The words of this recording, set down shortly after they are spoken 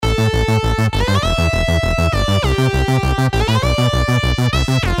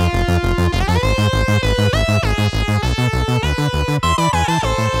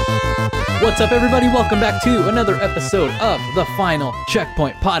What's up, everybody? Welcome back to another episode of the Final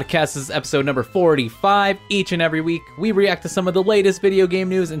Checkpoint Podcast. This is episode number 45. Each and every week, we react to some of the latest video game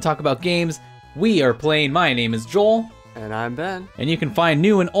news and talk about games we are playing. My name is Joel. And I'm Ben. And you can find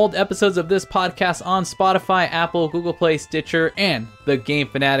new and old episodes of this podcast on Spotify, Apple, Google Play, Stitcher, and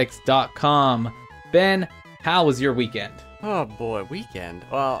thegamefanatics.com. Ben, how was your weekend? Oh boy, weekend.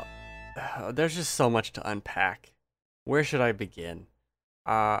 Well, there's just so much to unpack. Where should I begin?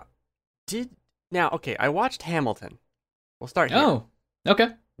 I watched Hamilton. We'll start here. Oh, okay.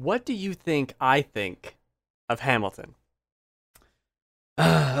 What do you think I think of Hamilton?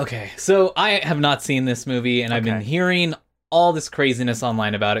 Okay, so I have not seen this movie, and I've been hearing all this craziness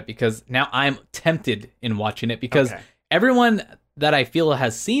online about it because now I'm tempted in watching it because everyone that I feel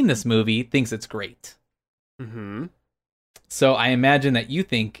has seen this movie thinks it's great. Mm-hmm. So I imagine that you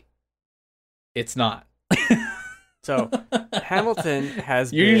think it's not. So Hamilton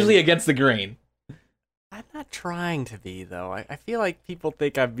has You're usually against the grain. I'm not trying to be, though. I feel like people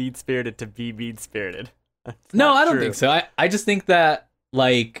think I'm mean-spirited to be mean-spirited. No, I don't think so. I just think that,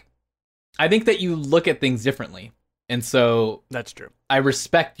 I think that you look at things differently. And so... That's true. I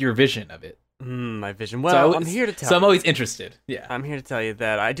respect your vision of it. My vision. Well, I'm here to tell you. So I'm always interested. Yeah. I'm here to tell you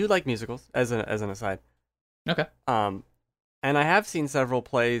that I do like musicals, as an aside. Okay. And I have seen several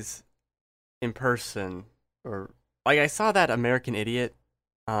plays in person, or... Like, I saw that American Idiot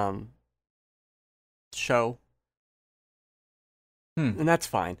show, and that's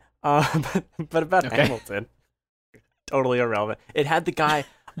fine. But about Hamilton, totally irrelevant. It had the guy,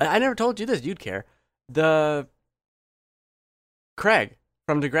 I never told you this, you'd care. The Craig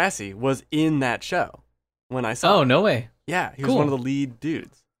from Degrassi was in that show when I saw it. Oh, no way. Yeah, he was one of the lead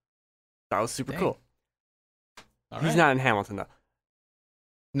dudes. That was super cool. He's not in Hamilton, though.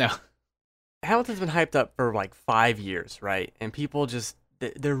 No. Hamilton's been hyped up for like 5 years, right? And people just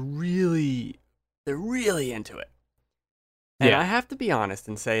they're really into it. And I have to be honest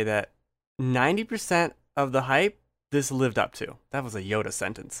and say that 90% of the hype this lived up to. That was a Yoda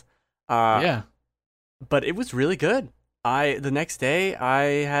sentence. Yeah. But it was really good. The next day I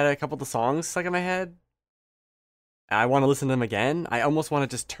had a couple of the songs stuck in my head. I want to listen to them again. I almost want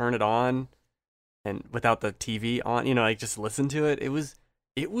to just turn it on and without the TV on, just listen to it. It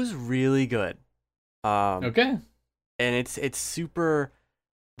was really good. Okay. And it's super,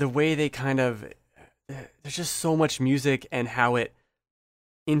 the way they there's just so much music and how it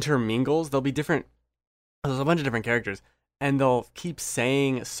intermingles. There's a bunch of different characters, and they'll keep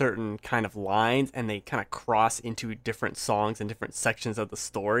saying certain kind of lines, and they kind of cross into different songs and different sections of the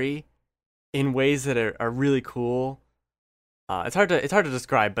story in ways that are really cool. It's hard to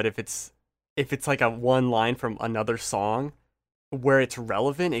describe, but if it's like a one line from another song, where it's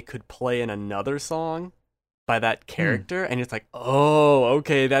relevant, it could play in another song by that character, and it's like, oh,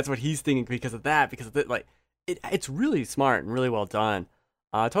 okay, that's what he's thinking because of that, it's really smart and really well done.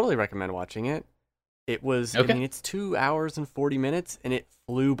 I totally recommend watching it. It was, it's 2 hours and 40 minutes, and it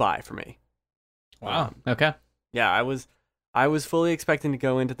flew by for me. Wow. Okay. Yeah, I was fully expecting to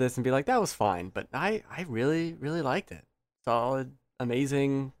go into this and be like, that was fine, but I really, really liked it. Solid,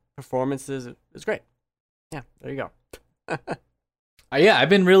 amazing performances. It was great. Yeah, there you go. Yeah, I've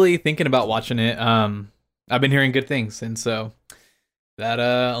been really thinking about watching it. I've been hearing good things, and so that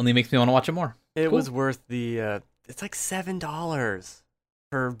only makes me want to watch it more. It was worth the. It's like $7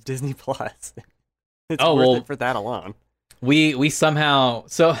 for Disney Plus. It's worth it for that alone. We somehow,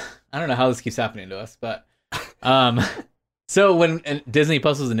 so I don't know how this keeps happening to us, but so when Disney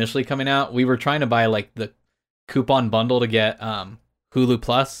Plus was initially coming out, we were trying to buy like the coupon bundle to get Hulu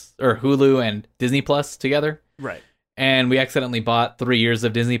Plus or Hulu and Disney Plus together. Right. And we accidentally bought 3 years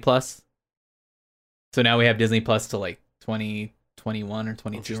of Disney Plus. So now we have Disney Plus to like 2021 or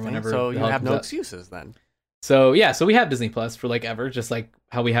 22 or whenever. So you have no excuses then. So yeah, so we have Disney Plus for like ever, just like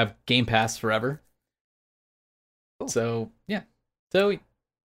how we have Game Pass forever. Cool. So yeah. So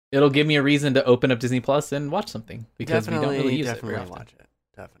it'll give me a reason to open up Disney Plus and watch something because we don't really use it very often. Watch it.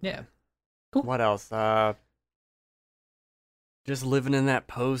 Definitely. Yeah. Cool. What else? Just living in that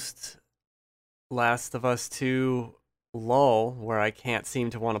post Last of Us 2 lull where I can't seem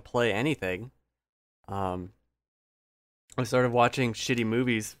to want to play anything. I started watching shitty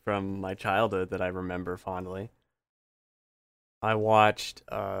movies from my childhood that I remember fondly. I watched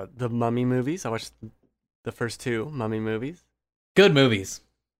the Mummy movies. I watched the first 2 Mummy movies. Good movies.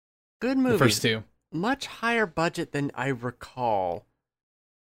 Good movies. The first 2. Much higher budget than I recall.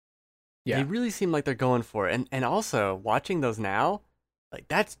 Yeah. They really seem like they're going for it. And also, watching those now, like,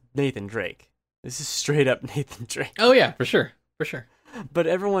 that's Nathan Drake. This is straight up Nathan Drake. Oh, yeah, for sure. For sure. But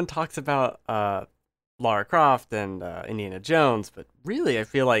everyone talks about Lara Croft and Indiana Jones, but really, I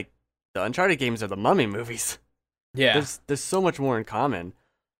feel like the Uncharted games are the Mummy movies. Yeah. There's so much more in common.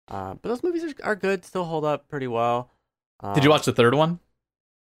 But those movies are good, still hold up pretty well. Did you watch the third one?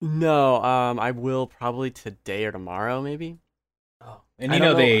 No, I will probably today or tomorrow, maybe. Oh, and I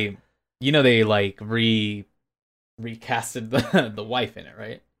don't know. they like recasted the wife in it,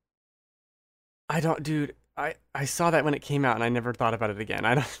 right? I don't, dude. I saw that when it came out, and I never thought about it again.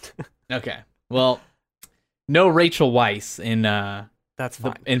 I don't. Okay. Well, no Rachel Weisz in That's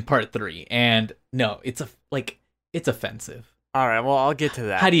fine. in part 3, and no, it's it's offensive. All right, well, I'll get to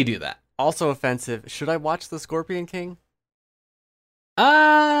that. How do you do that? Also offensive. Should I watch The Scorpion King?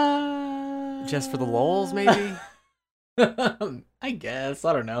 Just for the lulz, maybe? I guess.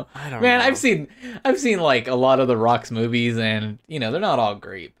 I don't know. I don't Man, know. I've seen like a lot of the Rock's movies, and they're not all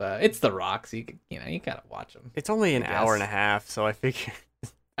great, but it's the Rock, so you gotta watch them. It's only an I hour and a guess. half, so I figure.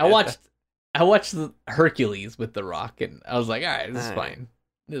 I watched the Hercules with the Rock, and I was like, all right, this is Alright. fine.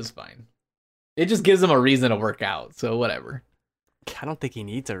 This is fine. It just gives him a reason to work out, so whatever. I don't think he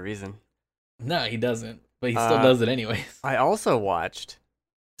needs a reason. No, he doesn't, but he still does it anyways. I also watched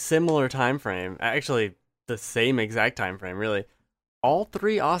similar time frame, actually the same exact time frame, really. All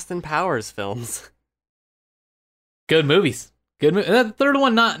 3 Austin Powers films. Good movies. Good movie. The third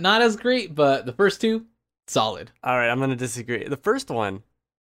one not as great, but the first 2 solid. All right, I'm gonna disagree. The first one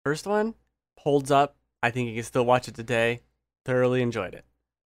holds up. I think you can still watch it today. Thoroughly enjoyed it.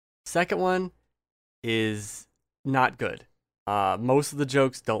 Second one is not good. Most of the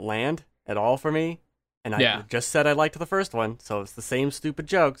jokes don't land at all for me, and I just said I liked the first one, so it's the same stupid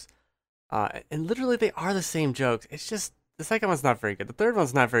jokes. And literally they are the same jokes. It's just the second one's not very good. The third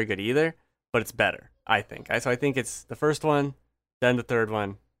one's not very good either, but it's better, I think. So I think it's the first one, then the third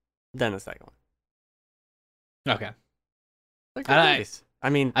one, then the second one. Okay. They're good movies. I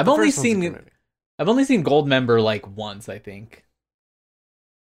mean, I've the only first one's a seen good movie. I've only seen Goldmember like once, I think.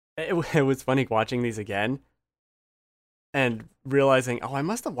 It was funny watching these again and realizing, oh, I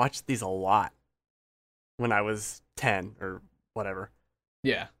must have watched these a lot when I was 10 or whatever.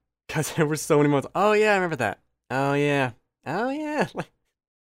 Yeah. Because there were so many moments. Oh, yeah, I remember that. Oh, yeah. Oh, yeah. Like,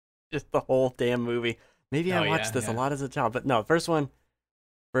 just the whole damn movie. Maybe I watched this a lot as a child. But no, first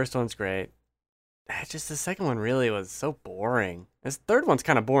one's great. It's just the second one really was so boring. This third one's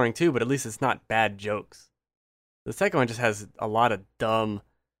kind of boring too, but at least it's not bad jokes. The second one just has a lot of dumb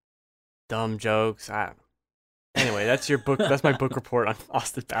jokes. Anyway, that's your book. That's my book report on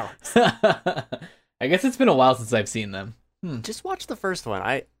Austin Powers. I guess it's been a while since I've seen them. Just watch the first one.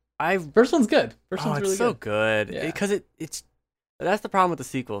 First one's good. First Oh, one's it's really so good. good Yeah. because it's that's the problem with the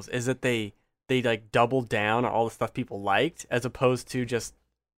sequels is that they like double down on all the stuff people liked as opposed to just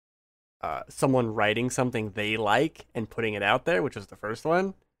someone writing something they like and putting it out there, which was the first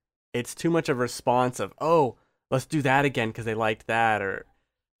one. It's too much of a response of, oh, let's do that again because they liked that, or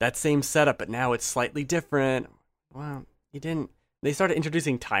that same setup, but now it's slightly different. Well, you didn't. They started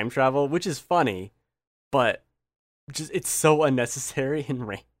introducing time travel, which is funny, but just it's so unnecessary and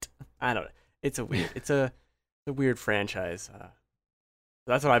ranked. I don't know. It's a weird franchise.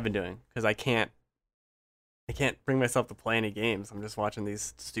 That's what I've been doing because I can't bring myself to play any games. I'm just watching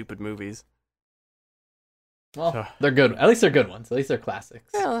these stupid movies. Well, So- they're good. At least they're good ones. At least they're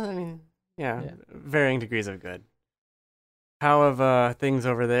classics. Well, I mean, yeah, Yeah. varying degrees of good. How have things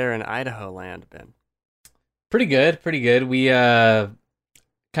over there in Idaho land been? Pretty good. Pretty good. We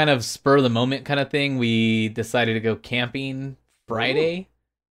kind of spur of the moment kind of thing. We decided to go camping Friday.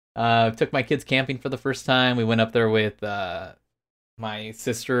 Took my kids camping for the first time. We went up there with my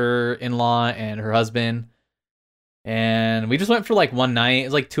sister-in-law and her husband. And we just went for like one night. It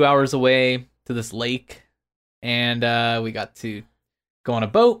was like 2 hours away to this lake. And we got to go on a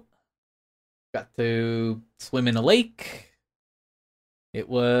boat. Got to swim in a lake. It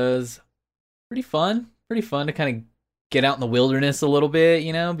was pretty fun. Pretty fun to kind of get out in the wilderness a little bit,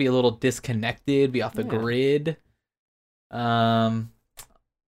 be a little disconnected, be off the Yeah. grid. That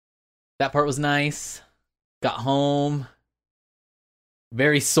part was nice. Got home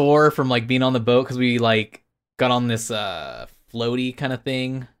very sore from like being on the boat because we like got on this floaty kind of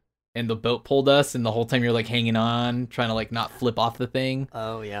thing and the boat pulled us and the whole time you're like hanging on trying to like not flip off the thing.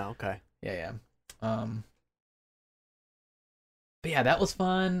 Oh yeah, okay. Yeah. But yeah, that was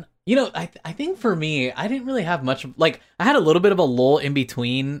fun. I think for me, I didn't really have much. Like, I had a little bit of a lull in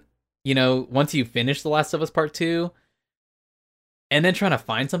between. Once you finish The Last of Us Part 2, and then trying to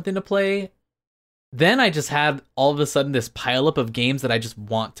find something to play, then I just had all of a sudden this pileup of games that I just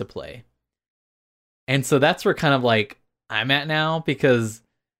want to play. And so that's where kind of like I'm at now because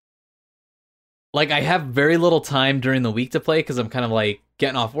like I have very little time during the week to play because I'm kind of like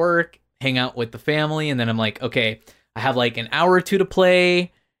getting off work, hang out with the family, and then I'm like, okay, I have like an hour or two to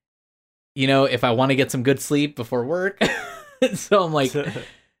play, if I want to get some good sleep before work. So I'm like,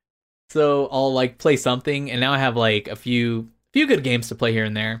 so I'll like play something, and now I have like a few good games to play here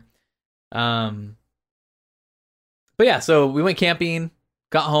and there. But yeah, so we went camping,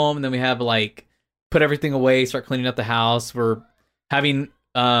 got home, and then we have like put everything away, start cleaning up the house. We're having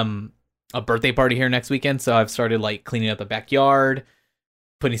a birthday party here next weekend, so I've started like cleaning up the backyard,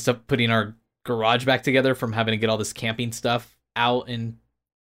 putting our garage back together from having to get all this camping stuff out and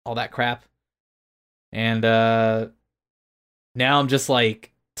all that crap. And now I'm just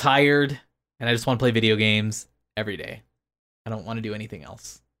like tired, and I just want to play video games every day. I don't want to do anything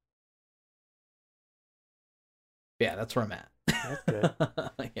else. Yeah, that's where I'm at. That's good.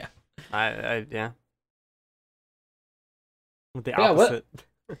 Yeah. Yeah. The Yeah, opposite.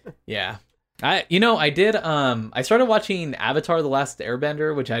 Yeah. I did I started watching Avatar: The Last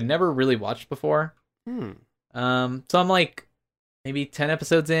Airbender, which I'd never really watched before. So I'm like maybe 10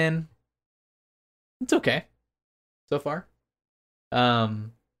 episodes in. It's okay so far.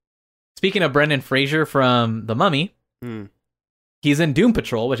 Speaking of Brendan Fraser from The Mummy, he's in Doom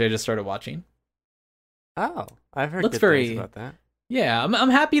Patrol, which I just started watching. Oh, I've heard Looks good very things about that. Yeah, I'm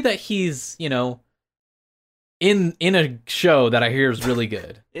happy that he's, in a show that I hear is really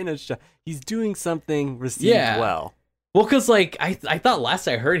good. In a show, he's doing something received well. Well, because like I thought last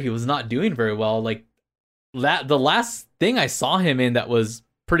I heard he was not doing very well. Like the last thing I saw him in that was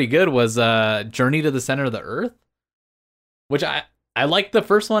pretty good was Journey to the Center of the Earth, which I liked the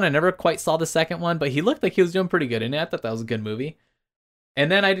first one. I never quite saw the second one, but he looked like he was doing pretty good in it. I thought that was a good movie. And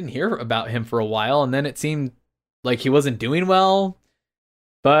then I didn't hear about him for a while, and then it seemed like he wasn't doing well.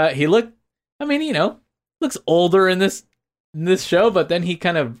 But he looked, looks older in this show, but then he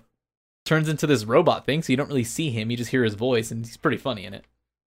kind of turns into this robot thing, so you don't really see him. You just hear his voice, and he's pretty funny in it.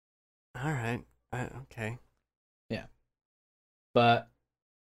 All right. Okay. Yeah. But,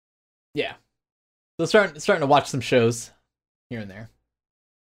 yeah. So starting to watch some shows here and there.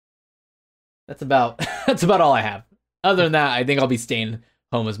 That's about all I have. Other than that, I think I'll be staying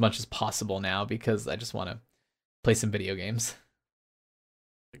home as much as possible now because I just want to play some video games.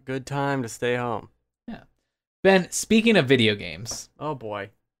 A good time to stay home. Yeah. Ben, speaking of video games. Oh, boy.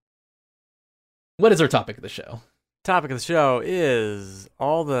 What is our topic of the show? Topic of the show is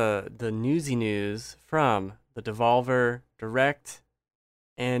all the newsy news from the Devolver Direct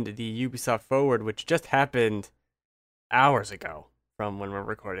and the Ubisoft Forward, which just happened hours ago from when we're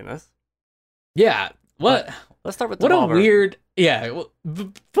recording this. Yeah. Let's start with Devolver. What a weird... Yeah,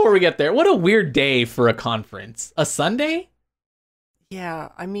 before we get there, what a weird day for a conference. A Sunday? Yeah,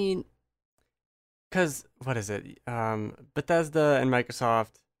 I mean... Because, what is it? Bethesda and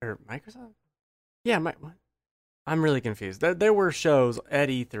Microsoft... Or Microsoft? Yeah, I'm really confused. There were shows at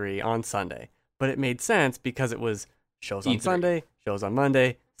E3 on Sunday, but it made sense because it was shows on Sunday, shows on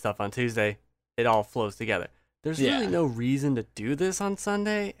Monday, stuff on Tuesday. It all flows together. There's really no reason to do this on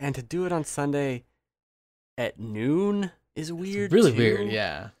Sunday, and to do it on Sunday at noon is weird. It's really too. weird,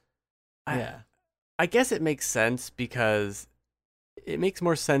 yeah. I guess it makes sense because it makes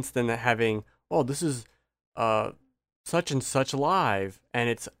more sense than having, this is such and such live, and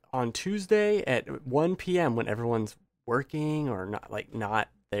it's on Tuesday at 1 p.m. when everyone's working or not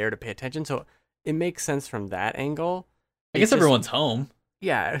there to pay attention. So it makes sense from that angle. I guess everyone's home.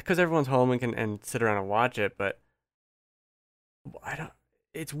 Yeah, because everyone's home and can sit around and watch it. But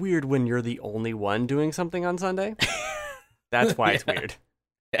it's weird when you're the only one doing something on Sunday. That's why it's weird.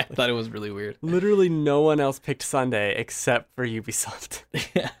 Yeah, I thought it was really weird. Literally no one else picked Sunday except for Ubisoft.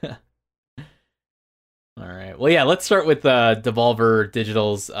 Yeah. All right. Well, yeah, let's start with Devolver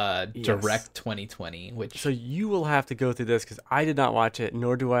Digital's Direct 2020, which... So you will have to go through this because I did not watch it,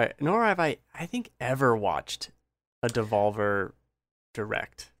 nor have I think, ever watched a Devolver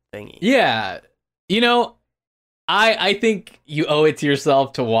Direct thingy. Yeah. I think you owe it to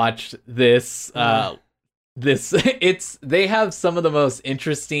yourself to watch this. They have some of the most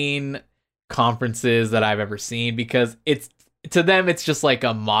interesting conferences that I've ever seen because to them it's just like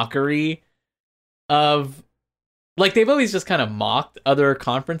a mockery of, like, they've always just kind of mocked other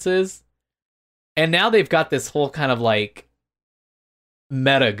conferences, and now they've got this whole kind of like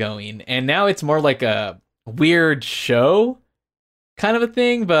meta going, and now it's more like a weird show kind of a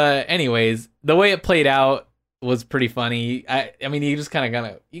thing. But anyways, the way it played out was pretty funny. I mean, you just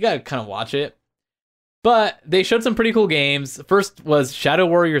you gotta kind of watch it. But they showed some pretty cool games. First was Shadow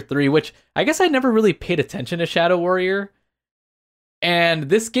Warrior 3, which I guess I never really paid attention to Shadow Warrior. And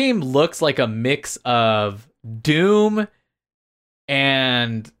this game looks like a mix of Doom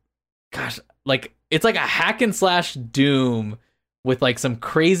and, gosh, like, it's like a hack and slash Doom with like some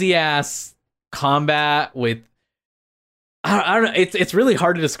crazy ass combat with I don't know. It's really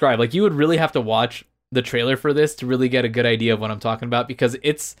hard to describe. Like you would really have to watch the trailer for this to really get a good idea of what I'm talking about because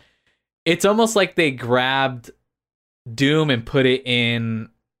it's almost like they grabbed Doom and put it in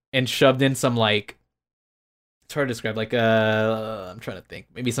and shoved in some like it's hard to describe like I'm trying to think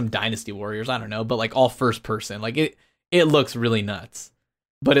maybe some Dynasty Warriors, I don't know, but like all first person. Like it looks really nuts,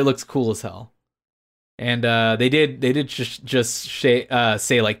 but it looks cool as hell. And they did just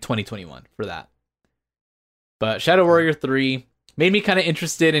say like 2021 for that. But Shadow Warrior 3 made me kind of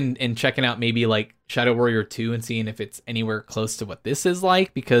interested in checking out maybe like Shadow Warrior 2 and seeing if it's anywhere close to what this is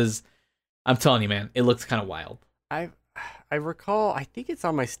like because I'm telling you, man, it looks kind of wild. I recall, I think it's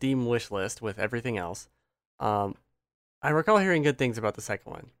on my Steam wish list with everything else. I recall hearing good things about the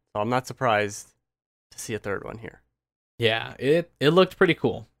second one, so I'm not surprised to see a third one here. Yeah, it looked pretty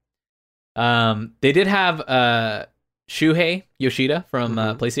cool. They did have Shuhei Yoshida from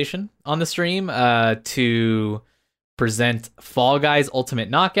PlayStation on the stream to present Fall Guys Ultimate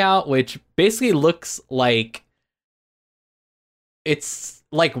Knockout, which basically looks like it's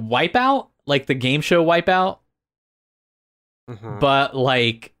like Wipeout, like the game show Wipeout, but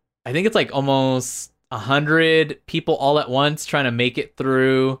like I think it's like almost 100 people all at once trying to make it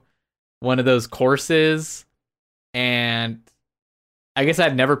through one of those courses. And I guess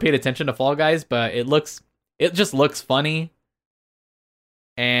I'd never paid attention to Fall Guys, but it just looks funny.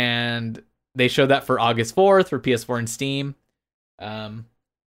 And they showed that for August 4th for PS4 and Steam.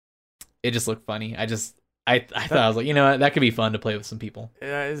 It just looked funny. I thought I was like, you know what, that could be fun to play with some people.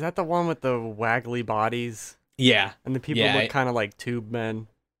 Is that the one with the waggly bodies? Yeah. And the people look kind of like tube men.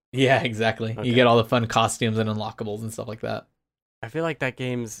 Yeah, exactly. Okay. You get all the fun costumes and unlockables and stuff like that. I feel like that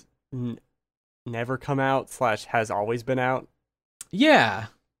game's never come out / has always been out. Yeah.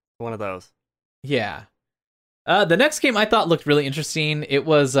 One of those. Yeah. The next game I thought looked really interesting. It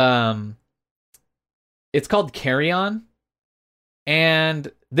was it's called Carry On.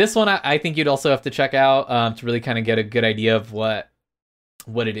 And this one I think you'd also have to check out to really kind of get a good idea of what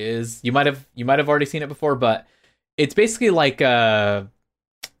it is. You might have already seen it before, but it's basically like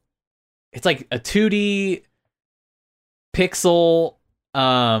it's like a 2D pixel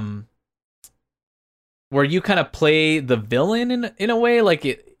where you kind of play the villain in a way. Like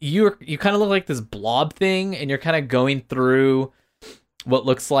you kind of look like this blob thing, and you're kind of going through what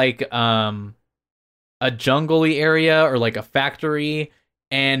looks like a jungle-y area or like a factory,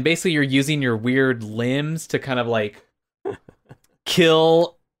 and basically you're using your weird limbs to kind of like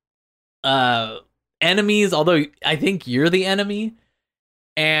kill enemies, although I think you're the enemy.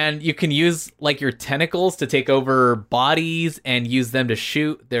 And you can use like your tentacles to take over bodies and use them to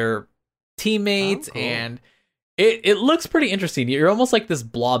shoot their teammates. Oh, cool. And it looks pretty interesting. You're almost like this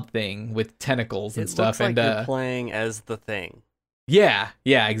blob thing with tentacles and stuff. It looks like you're playing as the Thing. Yeah,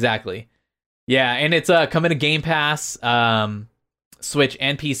 exactly. Yeah, and it's coming to Game Pass, Switch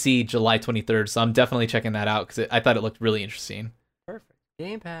and PC July 23rd. So I'm definitely checking that out because I thought it looked really interesting. Perfect.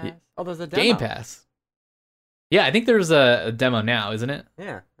 Game Pass. Yeah. Oh, there's a demo. Game Pass. Yeah, I think there's a demo now, isn't it?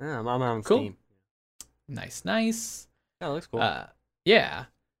 Yeah, I'm on Steam. Nice. Yeah, it looks cool. Yeah.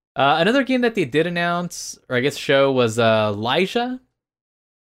 Another game that they did announce, or I guess show, was Elijah.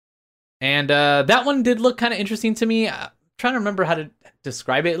 And that one did look kind of interesting to me. I'm trying to remember how to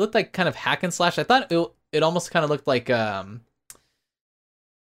describe it. It looked like kind of hack and slash. I thought it almost kind of looked like not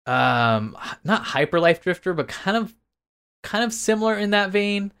Hyper Life Drifter, but kind of similar in that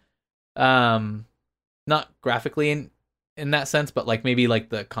vein. Not graphically in that sense, but like maybe like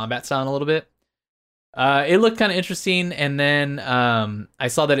the combat style a little bit. It looked kind of interesting, and then I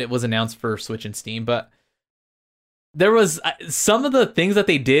saw that it was announced for Switch and Steam, but there was some of the things that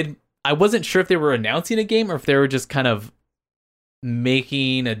they did, I wasn't sure if they were announcing a game or if they were just kind of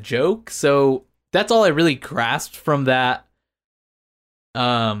making a joke. So that's all I really grasped from that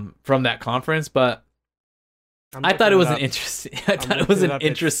conference, but I thought it was interesting. I thought it was an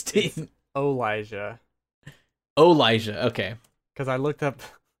interesting. It's Elijah. Elijah, okay. Because I looked up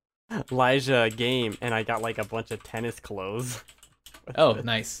Elijah game and I got like a bunch of tennis clothes. Oh,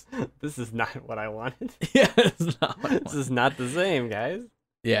 nice. This is not what I wanted. Yeah, it's not what I wanted. This is not the same, guys.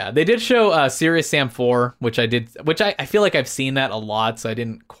 Yeah, they did show Serious Sam 4, which I feel like I've seen that a lot, so I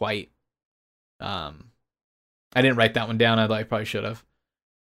didn't quite I didn't write that one down. I thought I probably should have.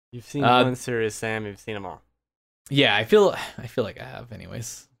 You've seen one Serious Sam, you've seen them all. Yeah, I feel like I have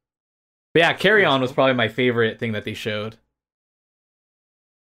anyways. But yeah, Carry On was probably my favorite thing that they showed.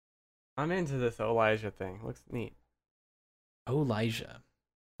 I'm into this Elijah thing. Looks neat. Elijah.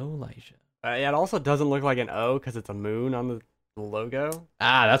 It also doesn't look like an O because it's a moon on the logo.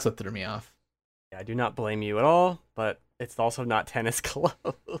 Ah, that's what threw me off. Yeah, I do not blame you at all, but it's also not tennis clothes.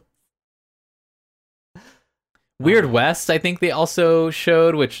 Weird West, I think they also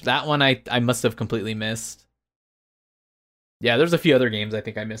showed, which that one I must have completely missed. Yeah, there's a few other games I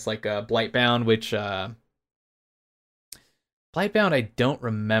think I missed, like Blightbound, which Blightbound I don't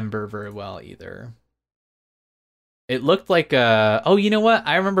remember very well either. It looked like oh, you know what?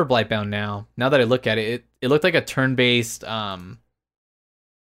 I remember Blightbound now. Now that I look at it, it looked like a turn-based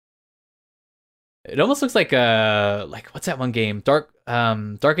it almost looks like like what's that one game?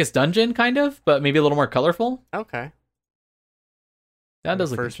 Darkest Dungeon kind of, but maybe a little more colorful. Okay. That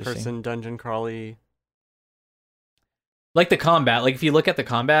does look first interesting. person dungeon crawly. Like the combat, like if you look at the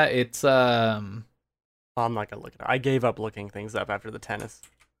combat, it's I'm not gonna look at it. I gave up looking things up after the tennis.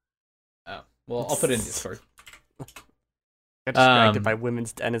 Oh, well, I'll put it in Discord. Got distracted by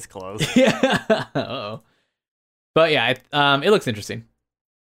women's tennis clothes. Yeah. Uh-oh. But yeah, it looks interesting.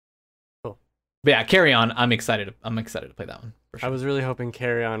 Cool. But yeah, Carry On. I'm excited to play that one. For sure. I was really hoping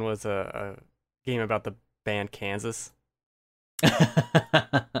Carry On was a game about the band Kansas. I'm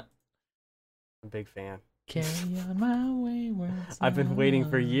a big fan. Carry on my wayward son. I've been waiting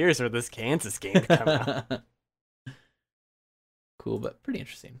for years for this Kansas game to come out. Cool, but pretty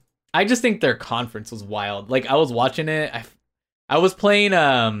interesting. I just think their conference was wild. Like I was watching it. I was playing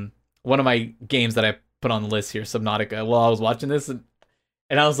one of my games that I put on the list here, Subnautica, while I was watching this, and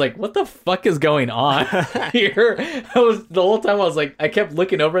I was like, what the fuck is going on here? The whole time I was like, I kept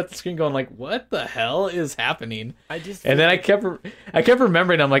looking over at the screen going like, what the hell is happening? And then I kept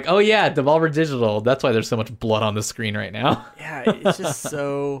remembering, I'm like, oh yeah, Devolver Digital. That's why there's so much blood on the screen right now. Yeah, it's just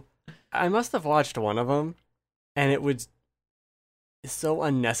so... I must have watched one of them, and it was so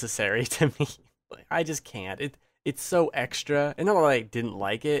unnecessary to me. Like, I just can't. It's so extra. And not that I didn't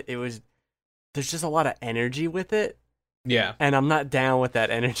like it. There's just a lot of energy with it. Yeah. And I'm not down with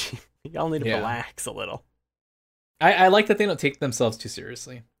that energy. Y'all need to relax a little. I like that they don't take themselves too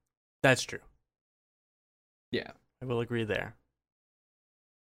seriously. That's true. Yeah. I will agree there.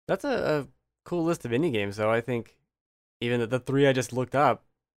 That's a cool list of indie games, though. I think even the three I just looked up,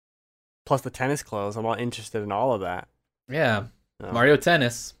 plus the tennis clothes, I'm all interested in all of that. Yeah. Mario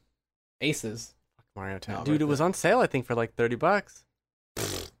Tennis. Aces. Mario Tennis. Dude, it was on sale, I think, for like $30.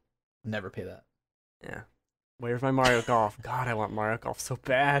 Never pay that. Yeah. Where's my Mario Golf? God, I want Mario Golf so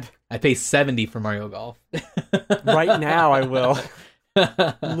bad. I pay $70 for Mario Golf. Right now, I will.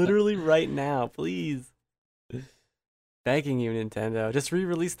 Literally right now, please. Begging you, Nintendo. Just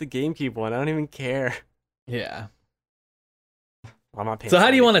re-release the GameCube one. I don't even care. Yeah. I'm not paying. So how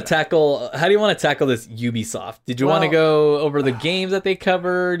do you want to tackle this Ubisoft? Did you want to go over the games that they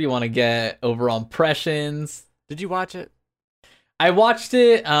covered? Do you want to get overall impressions? Did you watch it? I watched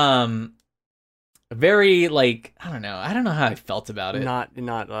it. Very like I don't know how I felt about it.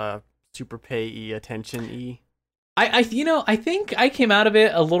 Not super pay attention. I think I came out of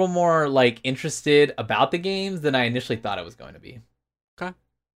it a little more like interested about the games than I initially thought I was going to be. Okay.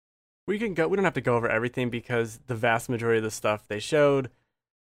 We don't have to go over everything because the vast majority of the stuff they showed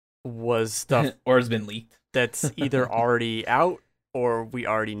was stuff or has been leaked. That's either already out or we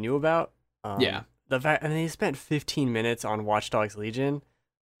already knew about. Yeah. And they spent 15 minutes on Watch Dogs Legion,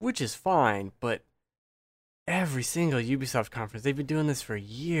 which is fine, but every single Ubisoft conference, they've been doing this for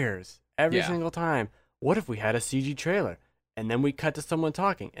years. Every single time. What if we had a CG trailer? And then we cut to someone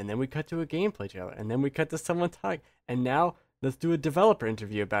talking. And then we cut to a gameplay trailer. And then we cut to someone talking. And now let's do a developer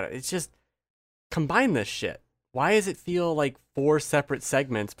interview about it. It's just, combine this shit. Why does it feel like 4 separate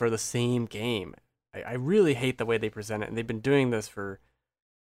segments for the same game? I really hate the way they present it. And they've been doing this for,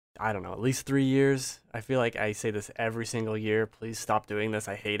 I don't know, at least 3 years. I feel like I say this every single year. Please stop doing this.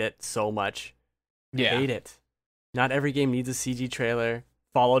 I hate it so much. Yeah. I hate it. Not every game needs a CG trailer,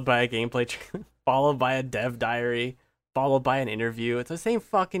 followed by a gameplay trailer, followed by a dev diary, followed by an interview. It's the same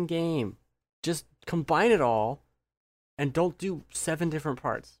fucking game. Just combine it all and don't do 7 different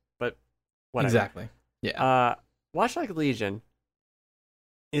parts. But whatever. Exactly. Yeah. Watch Dogs Legion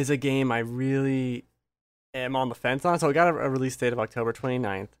is a game I really am on the fence on. So it got a release date of October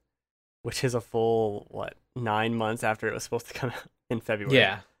 29th, which is a full, 9 months after it was supposed to come out in February.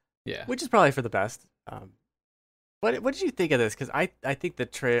 Yeah. Yeah. Which is probably for the best. What did you think of this? Because I think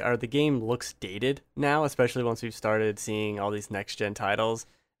the game looks dated now, especially once we've started seeing all these next gen titles,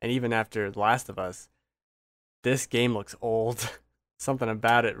 and even after The Last of Us, this game looks old. Something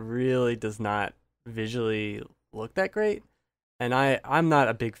about it really does not visually look that great, and I'm not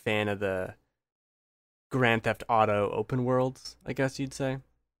a big fan of the Grand Theft Auto open worlds, I guess you'd say.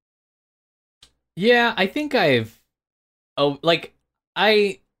 Yeah, I think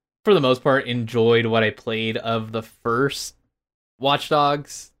for the most part, enjoyed what I played of the first Watch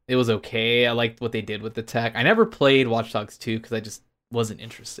Dogs. It was okay. I liked what they did with the tech. I never played Watch Dogs 2 because I just wasn't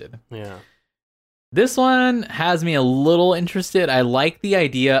interested. Yeah. This one has me a little interested. I like the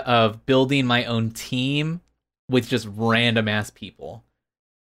idea of building my own team with just random ass people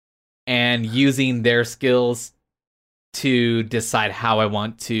and using their skills to decide how I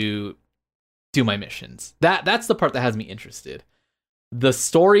want to do my missions. That's the part that has me interested. The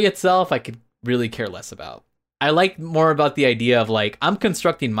story itself, I could really care less about. I like more about the idea of like I'm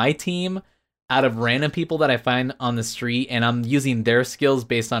constructing my team out of random people that I find on the street, and I'm using their skills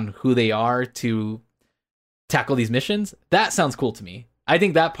based on who they are to tackle these missions. That sounds cool to me. I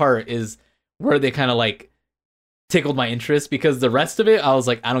think that part is where they kind of like tickled my interest, because the rest of it, I was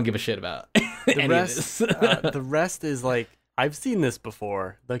like, I don't give a shit about any of this. The rest is like, I've seen this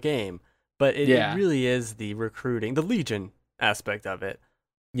before, the game, but it really is the recruiting, the Legion aspect of it.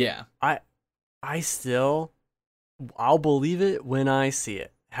 Yeah. I'll believe it when I see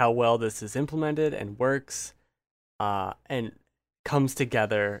it, how well this is implemented and works, and comes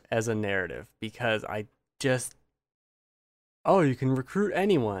together as a narrative, because you can recruit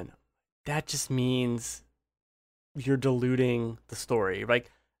anyone. That just means you're diluting the story.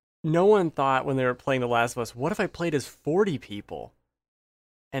 Like, no one thought when they were playing The Last of Us, what if I played as 40 people?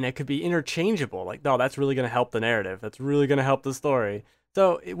 And it could be interchangeable. Like, no, that's really going to help the narrative. That's really going to help the story.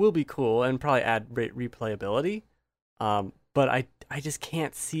 So it will be cool and probably add replayability. But I just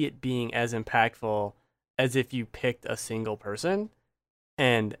can't see it being as impactful as if you picked a single person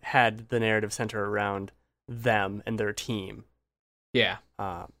and had the narrative center around them and their team. Yeah.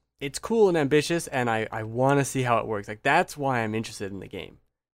 It's cool and ambitious, and I want to see how it works. Like, that's why I'm interested in the game,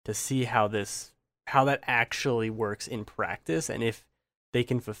 to see how that actually works in practice, and if they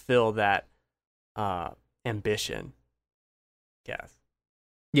can fulfill that ambition. Yes.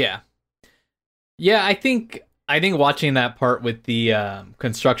 Yeah. Yeah, I think watching that part with the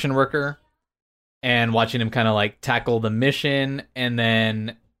construction worker and watching him kind of like tackle the mission, and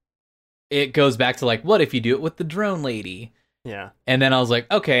then it goes back to like, what if you do it with the drone lady? Yeah. And then I was like,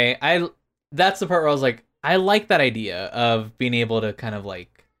 okay, that's the part where I was like, I like that idea of being able to kind of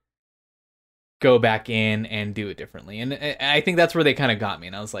like go back in and do it differently. And I think that's where they kind of got me.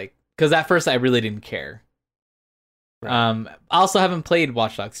 And I was like, because at first I really didn't care. Right. I also haven't played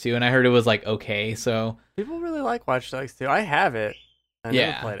Watch Dogs 2, and I heard it was like okay, so people really like Watch Dogs 2. I have it. I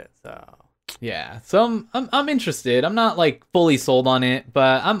never played it, so yeah. So I'm interested. I'm not like fully sold on it,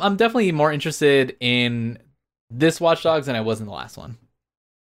 but I'm definitely more interested in this Watch Dogs than I was in the last one.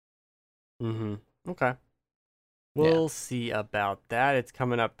 Okay. We'll see about that. It's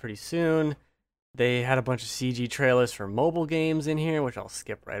coming up pretty soon. They had a bunch of CG trailers for mobile games in here, which I'll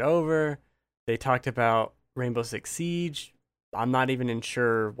skip right over. They talked about Rainbow Six Siege. I'm not even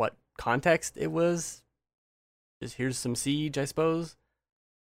sure what context it was. Just here's some Siege, I suppose.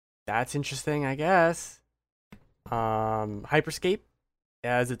 That's interesting, I guess. Hyperscape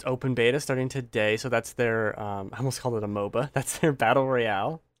as its open beta starting today. So that's their, I almost called it a MOBA. That's their Battle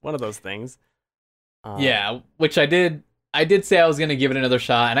Royale. One of those things. Yeah, which I did say I was going to give it another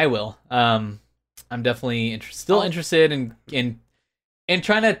shot, and I will. I'm definitely still interested in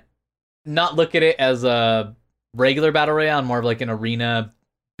trying to not look at it as a regular Battle Royale and more of like an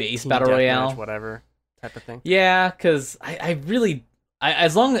arena-based Battle Royale. Match, whatever type of thing. Yeah, because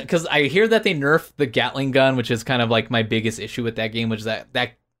because I hear that they nerfed the Gatling gun, which is kind of like my biggest issue with that game, which is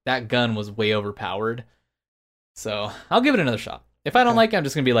that gun was way overpowered. So I'll give it another shot. If I don't like it, I'm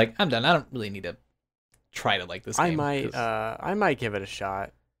just gonna be like, I'm done. I don't really need to try to like this game. I might give it a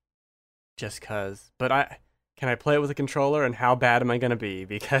shot, just cause. But can I play it with a controller, and how bad am I gonna be?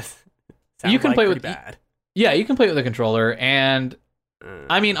 Because you can play with bad. Yeah, you can play it with a controller, and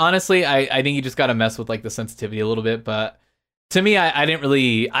I mean, honestly, I think you just gotta mess with like the sensitivity a little bit, but. To me, I didn't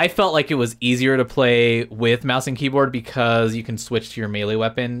really... I felt like it was easier to play with mouse and keyboard because you can switch to your melee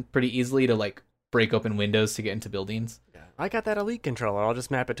weapon pretty easily to, like, break open windows to get into buildings. Yeah. I got that Elite controller. I'll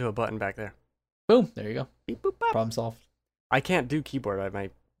just map it to a button back there. Boom. There you go. Beep, boop, bop. Problem solved. I can't do keyboard. My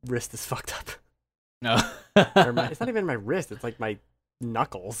wrist is fucked up. No. It's not even my wrist. It's like my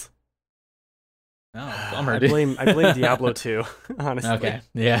knuckles. Oh, bummer, I blame Diablo 2, honestly. Okay,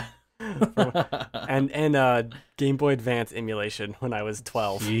 yeah. and Game Boy Advance emulation when I was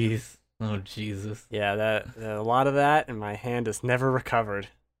 12. Jeez. Oh, Jesus. Yeah, a lot of that, and my hand has never recovered.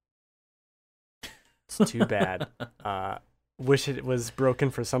 It's too bad. Wish it was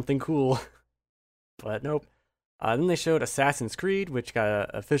broken for something cool, but nope. Then they showed Assassin's Creed, which got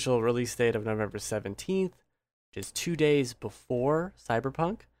an official release date of November 17th, which is 2 days before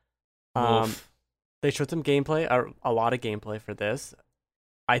Cyberpunk. They showed some gameplay, a lot of gameplay for this.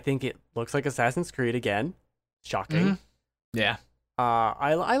 I think it looks like Assassin's Creed again. Shocking. Mm-hmm. Yeah.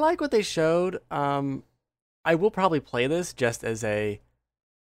 I like what they showed. I will probably play this just as a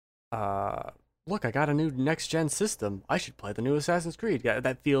look, I got a new next gen system. I should play the new Assassin's Creed. Yeah,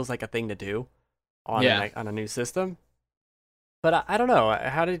 that feels like a thing to do on on a new system. But I don't know.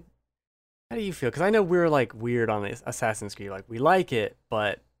 How do you feel? Because I know we're like weird on this Assassin's Creed. Like we like it,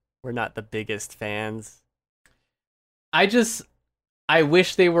 but we're not the biggest fans. I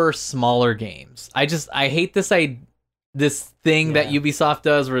wish they were smaller games. I hate this thing that Ubisoft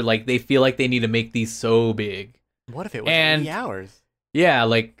does where like they feel like they need to make these so big. What if it was 80 hours? Yeah,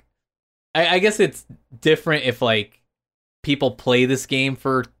 like I guess it's different if like people play this game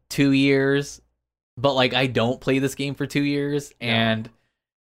for 2 years, but like I don't play this game for 2 years, and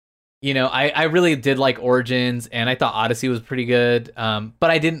you know, I really did like Origins, and I thought Odyssey was pretty good.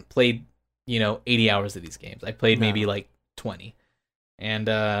 But I didn't play, 80 hours of these games. I played maybe like 20. And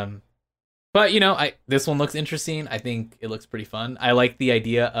but this one looks interesting. I think it looks pretty fun. I like the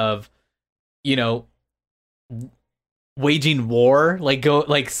idea of, waging war, like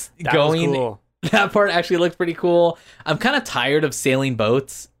going. Cool. That part actually looked pretty cool. I'm kind of tired of sailing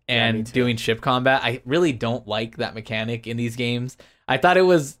boats and doing ship combat. I really don't like that mechanic in these games. I thought it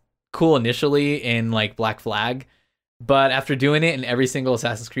was cool initially in like Black Flag, but after doing it in every single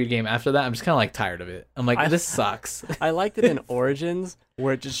Assassin's Creed game after that, I'm just kind of like tired of it. I'm like, this sucks. I liked it in Origins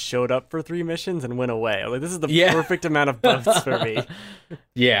where it just showed up for 3 missions and went away. Like, this is the perfect amount of boats for me.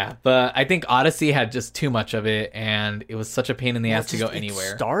 Yeah, but I think Odyssey had just too much of it, and it was such a pain in the ass to go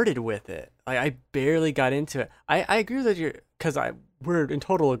anywhere. It started with it. Like, I barely got into it. I agree with you because we're in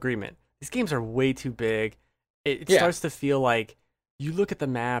total agreement. These games are way too big. It starts to feel like you look at the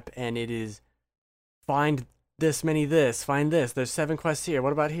map and it is find this many find this. There's 7 quests here.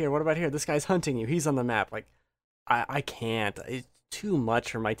 What about here? What about here? This guy's hunting you. He's on the map. Like, I can't. It's too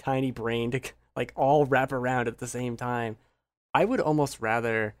much for my tiny brain to like all wrap around at the same time. I would almost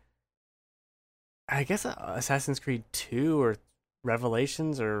rather, I guess, Assassin's Creed 2 or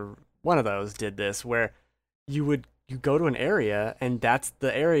Revelations or one of those did this where you go to an area and that's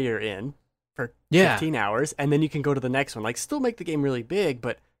the area you're in for 15 hours, and then you can go to the next one. Like, still make the game really big,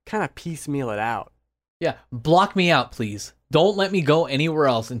 but kind of piecemeal it out. Yeah, block me out, please. Don't let me go anywhere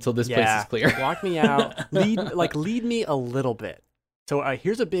else until this place is clear. Block me out. Lead me a little bit. So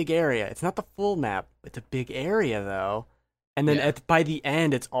here's a big area. It's not the full map. It's a big area, though. And then by the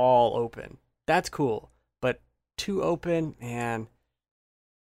end, it's all open. That's cool. But too open, man,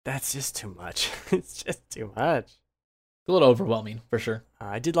 that's just too much. It's just too much. It's a little overwhelming, for sure.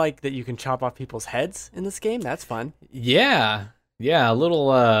 I did like that you can chop off people's heads in this game. That's fun. Yeah, a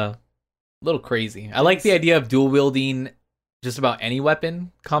little crazy. I like the idea of dual wielding just about any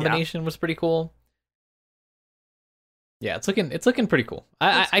weapon combination was pretty cool. Yeah, it's looking pretty cool.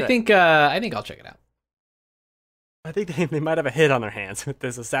 I think I'll check it out. I think they might have a hit on their hands with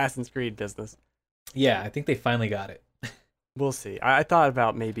this Assassin's Creed business. Yeah, I think they finally got it. We'll see. I thought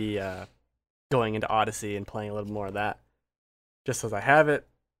about maybe going into Odyssey and playing a little more of that. Just as I have it,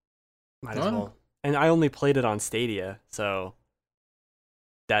 might as well. And I only played it on Stadia, so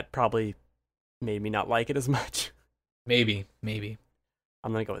that probably made me not like it as much. Maybe.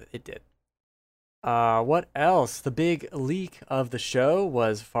 I'm gonna go with it. It did. What else? The big leak of the show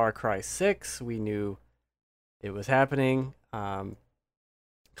was Far Cry 6. We knew it was happening. Coming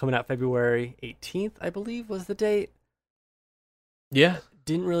out February 18th, I believe, was the date. Yeah.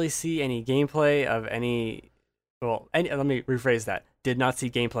 Didn't really see any gameplay of any. Well, let me rephrase that. Did not see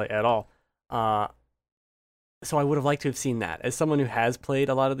gameplay at all. So I would have liked to have seen that. As someone who has played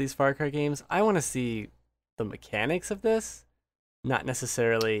a lot of these Far Cry games, I want to see the mechanics of this, not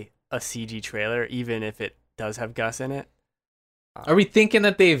necessarily a CG trailer, even if it does have Gus in it. Are we thinking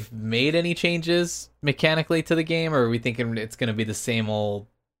that they've made any changes mechanically to the game, or are we thinking it's going to be the same old?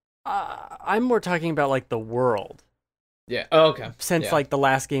 I'm more talking about like the world. Yeah. Oh, okay. Since like the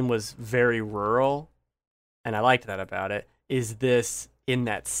last game was very rural, and I liked that about it. Is this in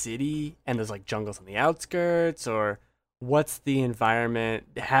that city and there's like jungles on the outskirts, or what's the environment?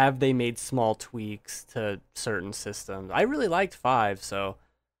 Have they made small tweaks to certain systems? I really liked 5, so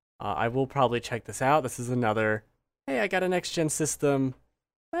I will probably check this out. This is another, hey, I got a next gen system,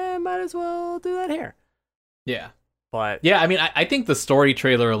 might as well do that here. Yeah. But yeah, I mean, I think the story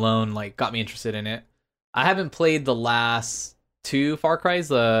trailer alone like got me interested in it. I haven't played the last 2 Far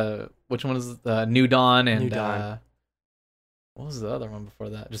Cry's. Which one is New Dawn and New Dawn. What was the other one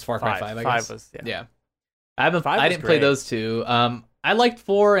before that? Just Far Cry 5, I guess. 5 was, yeah. I didn't play those 2. I liked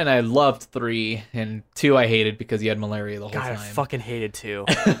 4 and I loved 3, and 2 I hated because you had malaria the whole time. I fucking hated 2.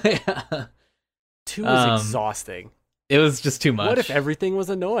 Yeah. 2 was exhausting. It was just too much. What if everything was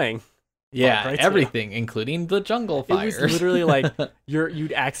annoying? Yeah, Cry 2. everything, including the jungle It was fires. literally like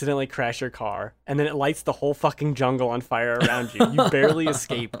you'd accidentally crash your car, and then it lights the whole fucking jungle on fire around you. You barely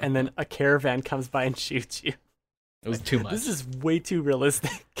escape, and then a caravan comes by and shoots you. It was too much. This is way too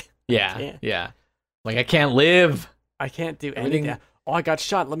realistic. Yeah, yeah. Like I can't live. I can't do Everything- anything. Oh, I got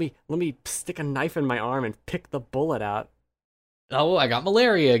shot. Let me stick a knife in my arm and pick the bullet out. Oh, I got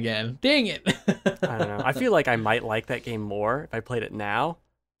malaria again. Dang it. I don't know. I feel like I might like that game more if I played it now.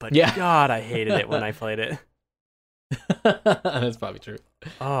 But Yeah. God, I hated it when I played it. That's probably true.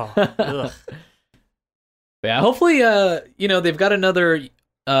 Oh, ugh. Yeah, hopefully, they've got another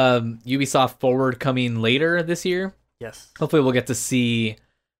Ubisoft Forward coming later this year. Yes. Hopefully, we'll get to see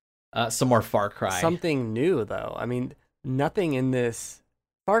some more Far Cry. Something new, though. I mean, nothing in this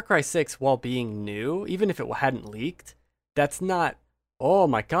Far Cry 6, while being new, even if it hadn't leaked, that's not, oh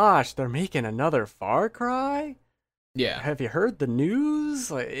my gosh, they're making another Far Cry? Yeah, Have you heard the news?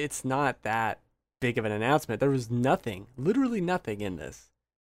 Like, it's not that big of an announcement. There was nothing, literally nothing in this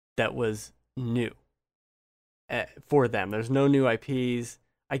that was new for them. There's no new IPs.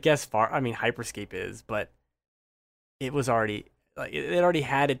 I guess Hyperscape is, but it was already like it already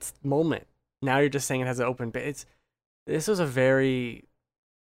had its moment. Now you're just saying it has an open base. This was a very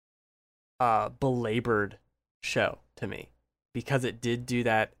belabored show to me because it did do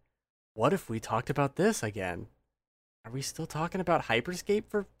that. What if we talked about this again? Are we still talking about Hyperscape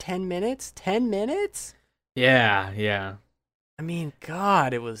for 10 minutes? 10 minutes? yeah. I mean,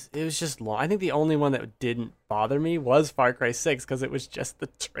 God, it was just long. I think the only one that didn't bother me was Far Cry 6 because it was just the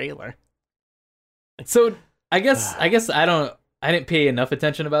trailer. So I guess I didn't pay enough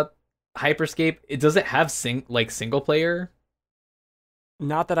attention about Hyperscape. Does it have single player?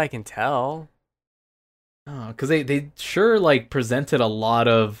 Not that I can tell. Oh, because they sure presented a lot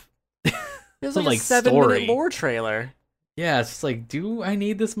of It was like like a 7-minute story. lore trailer. Yeah, it's just like, do I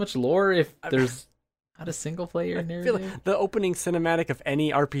need this much lore if I- there's not a single player I feel narrative? like the opening cinematic of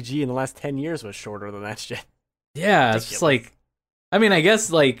any RPG in the last 10 years was shorter than that shit. Yeah, it's just I mean, I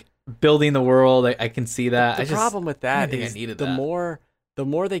guess building the world, I can see that. The problem with that think I is needed the that.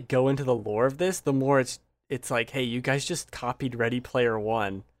 more they go into the lore of this, the more it's like, hey, you guys just copied Ready Player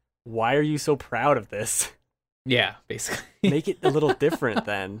One. Why are you so proud of this? Yeah, basically. Make it a little different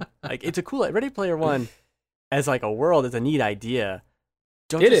then. Like, it's a cool Ready Player One as like a world is a neat idea.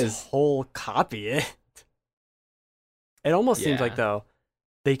 Don't It just is. whole copy it. It almost seems Yeah. like though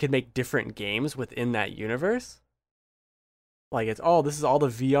they could make different games within that universe. Like this is all the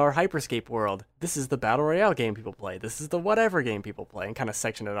VR Hyperscape world. This is the Battle Royale game people play. This is the whatever game people play, and kind of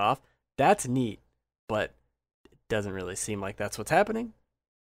section it off. That's neat, but it doesn't really seem like that's what's happening.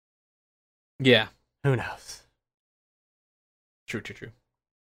 Yeah, Who knows? true.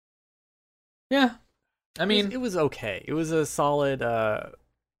 Yeah, I mean, it was okay. It was a solid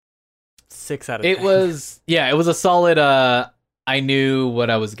 6 out of 10. it was a solid. I knew what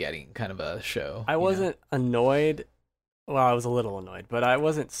I was getting kind of a show. I wasn't annoyed. Well, I was a little annoyed, but I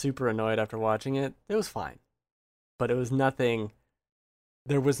wasn't super annoyed after watching it. It was fine. But it was nothing.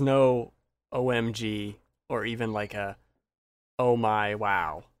 There was no OMG or even like a oh my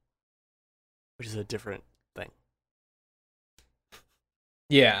wow, which is a different thing.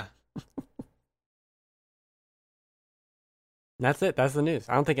 Yeah. That's it. That's the news.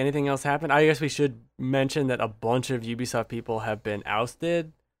 I don't think anything else happened. I guess we should mention that a bunch of Ubisoft people have been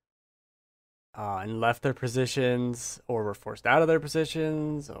ousted and left their positions or were forced out of their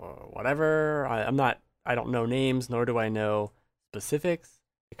positions or whatever. I don't know names, nor do I know specifics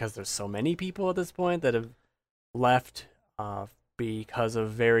because there's so many people at this point that have left because of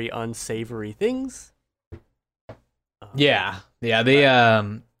very unsavory things. Yeah. They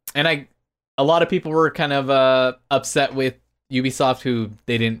and a lot of people were kind of upset with Ubisoft who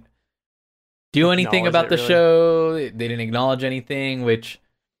they didn't do anything about the show. They didn't acknowledge anything, which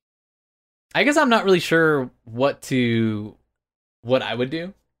I guess I'm not really sure what I would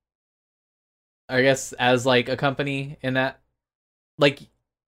do. I guess as a company in that,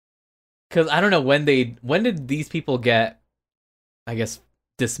 because I don't know when did these people get, I guess,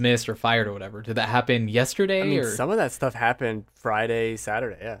 dismissed or fired or whatever. Did that happen yesterday? I mean, or? some of that stuff happened Friday,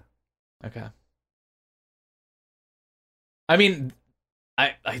 Saturday. Yeah. Okay. I mean,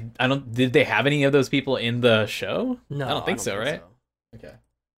 I don't. Did they have any of those people in the show? No, I don't think so, right? Okay.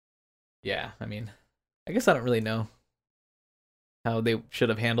 Yeah, I mean, I guess I don't really know how they should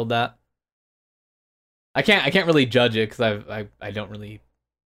have handled that. I can't really judge it because I don't really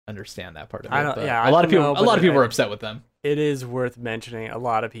understand that part of it. A a lot of people were upset with them. It is worth mentioning. A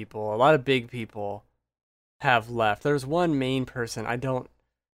lot of big people have left. There's one main person. I don't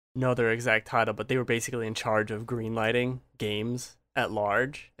know their exact title, but they were basically in charge of greenlighting games at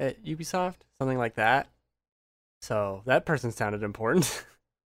large at Ubisoft, something like that. So that person sounded important.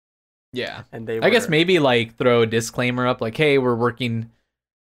 Yeah. And they I guess were- maybe like throw a disclaimer up like, hey, we're working.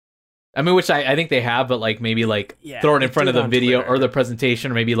 I mean, which I think they have, but like maybe like Yeah, throw it in do front of it the on video Twitter. or the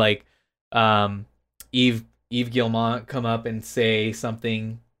presentation, or maybe like Eve Gilmont come up and say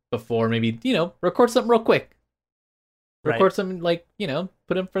something before, maybe, you know, record something real quick. Record Right. something like, you know,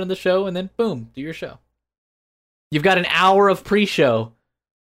 put it in front of the show and then boom, do your show. You've got an hour of pre-show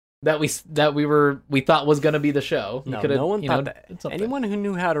that we thought was gonna be the show. You No, could've, no one you thought know, that. did something. Anyone who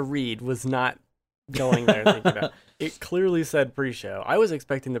knew how to read was not going there thinking that. It clearly said pre-show. I was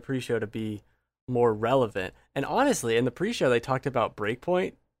expecting the pre-show to be more relevant. And honestly, in the pre-show, they talked about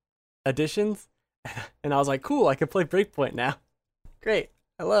Breakpoint editions. And I was like, cool, I can play Breakpoint now. Great.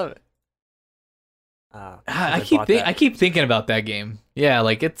 I love it. I bought that. keep thinking about that game. Yeah,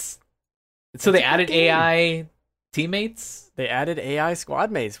 like it's so It's they a good added game. AI teammates. They added AI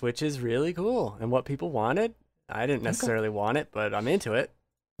squad mates, which is really cool and what people wanted. I didn't Okay. necessarily want it, but I'm into it.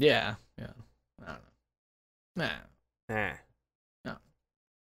 Yeah, yeah. I don't know. Nah. Eh.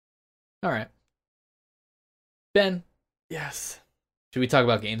 All right. Ben, Yes. should we talk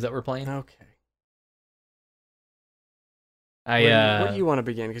about games that we're playing? Okay. I Where do you want to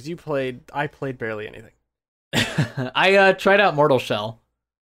begin? Because I played barely anything. I tried out Mortal Shell.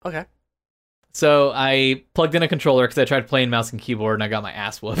 Okay. So I plugged in a controller because I tried playing mouse and keyboard and I got my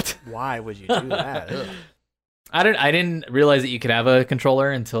ass whooped. Why would you do that? Ugh. I didn't realize that you could have a controller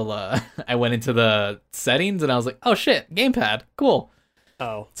until I went into the settings and I was like, oh shit, gamepad, cool.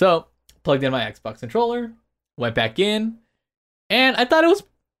 Oh. So plugged in my Xbox controller, went back in, and I thought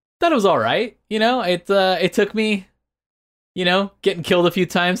it was all right. You know, it took me, you know, getting killed a few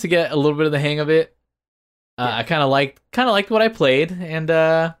times to get a little bit of the hang of it. Yeah. I kind of liked what I played,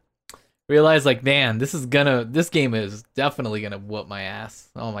 and realized like, man, this game is definitely gonna whoop my ass.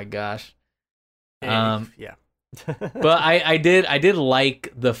 Oh my gosh. Yeah. But I did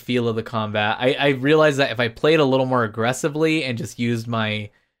like the feel of the combat. I realized that if I played a little more aggressively and just used my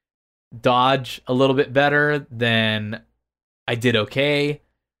dodge a little bit better, then I did okay.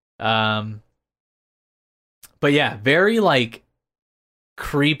 But yeah, very like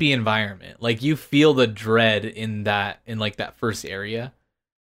creepy environment. Like you feel the dread in like that first area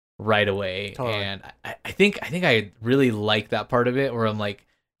right away. Totally. And I think I really like that part of it where I'm like,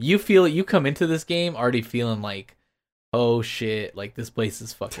 you come into this game already feeling like, oh shit, like this place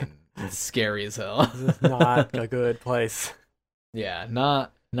is fucking scary as hell. This is not a good place. Yeah,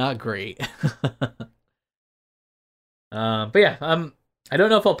 not great. But yeah, I don't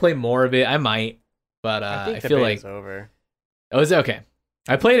know if I'll play more of it. I might, but I think I the feel beta's like over. oh, is it okay?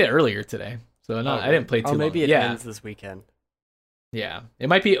 I played it earlier today, so no, Oh, I didn't play too long. maybe it Yeah, ends this weekend. yeah, it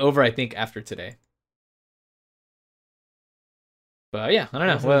might be over. I think after today. But yeah, I don't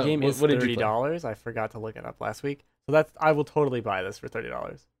know. So What, the game is what did you play? $30. I forgot to look it up last week. So I will totally buy this for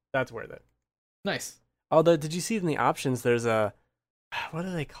 $30. That's worth it. Nice. Although, did you see in the options there's a, what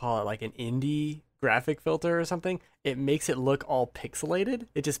do they call it? Like an indie graphic filter or something? It makes it look all pixelated.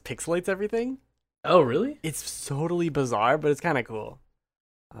 It just pixelates everything. Oh, really? It's totally bizarre, but it's kind of cool.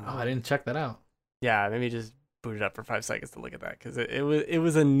 Oh, I didn't check that out. Yeah, maybe just boot it up for 5 seconds to look at that because it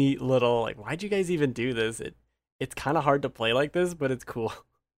was a neat little like, why'd you guys even do this? It's kind of hard to play like this, but it's cool.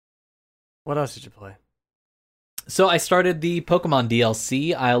 What else did you play? So I started the Pokemon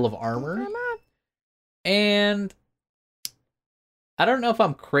DLC, Isle of Armor, and I don't know if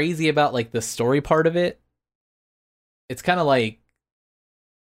I'm crazy about like the story part of it. It's kind of like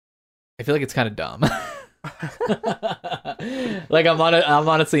I feel like it's kind of dumb. Like I'm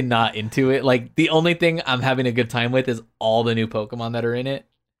honestly not into it. Like the only thing I'm having a good time with is all the new Pokemon that are in it,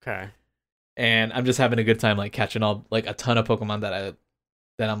 Okay. and I'm just having a good time like catching all like a ton of Pokemon that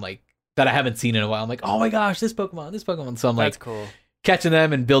I haven't seen in a while. I'm like, oh my gosh, this Pokemon. So I'm like That's cool. catching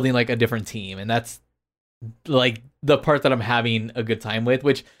them and building like a different team, and that's like the part that I'm having a good time with.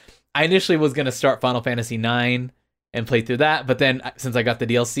 Which I initially was gonna start Final Fantasy IX and play through that, but then since I got the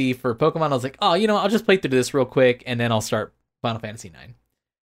DLC for Pokemon, I was like, oh, you know, I'll just play through this real quick and then I'll start Final Fantasy IX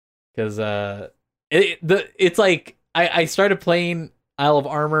because it's like I started playing Isle of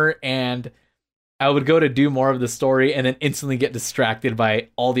Armor and I would go to do more of the story and then instantly get distracted by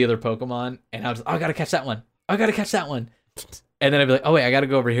all the other Pokemon, and I was I gotta catch that one. I gotta catch that one. And then I'd be like, oh wait, I gotta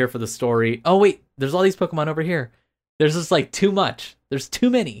go over here for the story. Oh wait, there's all these Pokemon over here. There's just like too much. There's too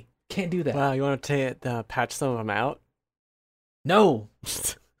many. Can't do that. Wow, you want to patch some of them out? No.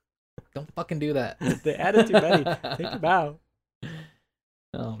 Don't fucking do that. They added too many. Take them out.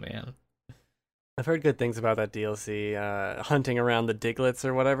 Oh man. I've heard good things about that DLC. Hunting around the Diglets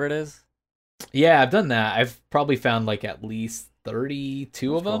or whatever it is. Yeah, I've done that. I've probably found like at least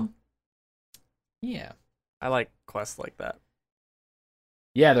 32 of That's cool. them. Yeah. I like quests like that.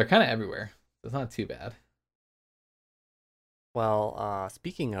 Yeah, they're kind of everywhere. So it's not too bad. Well,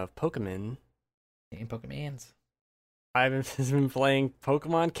 speaking of Pokemon, Same Pokemans. I've been playing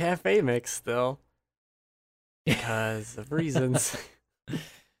Pokemon Cafe Mix still because of reasons.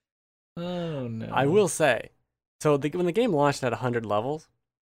 Oh no. I will say, so when the game launched at 100 levels,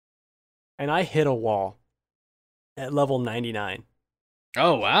 and I hit a wall at level 99,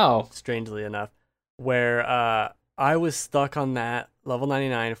 Oh wow. strangely enough, where I was stuck on that level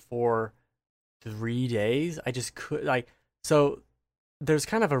 99 for 3 days. I just could so there's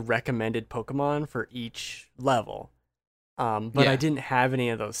kind of a recommended Pokemon for each level. But I Yeah. didn't have any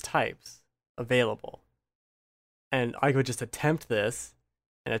of those types available. And I would just attempt this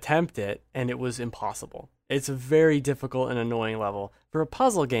and attempt it, and it was impossible. It's a very difficult and annoying level. For a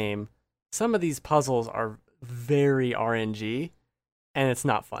puzzle game, some of these puzzles are very RNG, and it's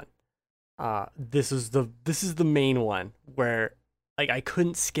not fun. This is the main one where like I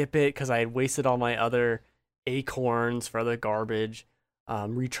couldn't skip it because I had wasted all my other acorns for other garbage,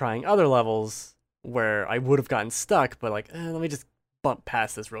 retrying other levels where I would have gotten stuck, but like, let me just bump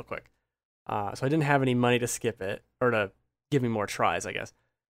past this real quick. So I didn't have any money to skip it or to give me more tries, I guess.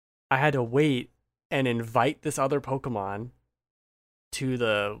 I had to wait and invite this other Pokemon to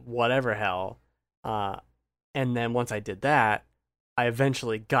the whatever hell. And then once I did that, I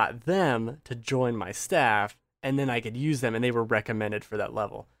eventually got them to join my staff, and then I could use them, and they were recommended for that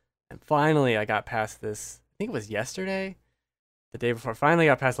level. And finally, I got past this, I think it was yesterday, the day before. Finally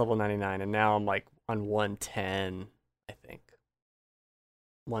got past level 99, and now I'm like on 110, I think.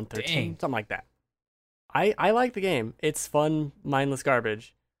 113, Dang. something like that. I like the game. It's fun, mindless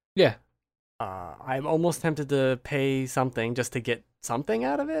garbage. Yeah. I'm almost tempted to pay something just to get something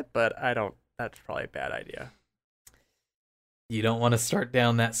out of it, but I don't. That's probably a bad idea. You don't want to start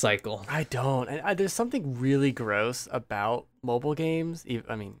down that cycle. I don't. And there's something really gross about mobile games.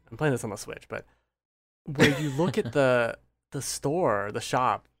 I mean, I'm playing this on the Switch, but where you look at the store, the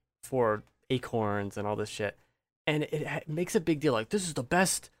shop for acorns and all this shit, and it makes a big deal. Like, this is the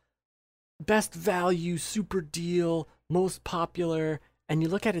best value, super deal, most popular. And you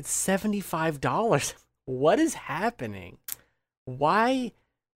look at it, $75. What is happening? Why?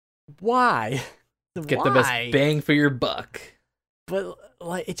 Get the best bang for your buck. But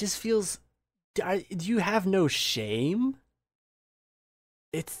like, it just feels. Do you have no shame?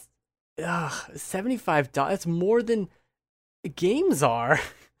 It's $75. That's more than games are.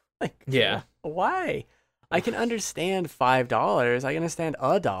 Like, Yeah. Why? I can understand $5. I can understand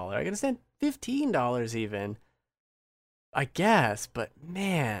 $1. I can understand $15 even. I guess, but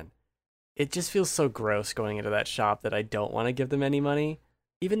man, it just feels so gross going into that shop that I don't want to give them any money,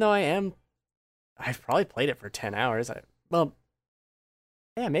 even though I've probably played it for 10 hours.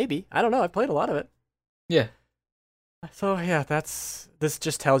 Yeah, maybe. I don't know. I've played a lot of it. Yeah. So yeah, this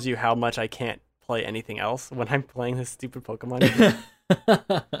just tells you how much I can't play anything else when I'm playing this stupid Pokemon game.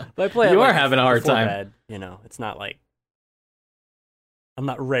 But I play it, You like, are having a hard before time. bed, it's not like I'm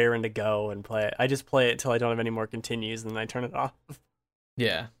not raring to go and play it. I just play it till I don't have any more continues, and then I turn it off.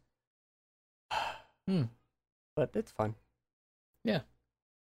 Yeah. But it's fun. Yeah.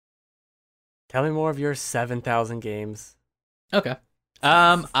 Tell me more of your 7,000 games. Okay.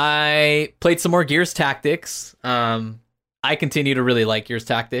 I played some more Gears Tactics. I continue to really like Gears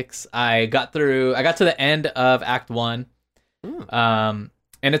Tactics. I got to the end of Act 1. And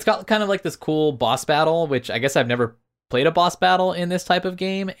it's got kind of like this cool boss battle, which I guess I've never played a boss battle in this type of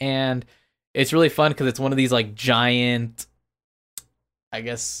game, and it's really fun because it's one of these like giant, I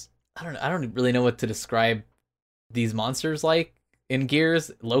guess I don't really know what to describe these monsters like in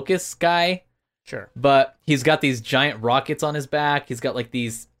Gears. Locust guy, Sure. but he's got these giant rockets on his back. He's got like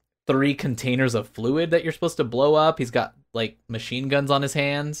these 3 containers of fluid that you're supposed to blow up. He's got like machine guns on his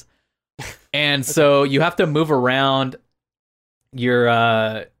hands, and so you have to move around.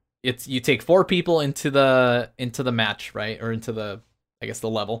 You take 4 people into the match, right? Or into the, I guess, the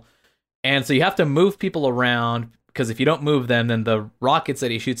level. And so you have to move people around, because if you don't move them, then the rockets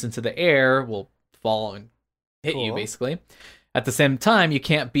that he shoots into the air will fall and hit you, Cool. basically. At the same time, you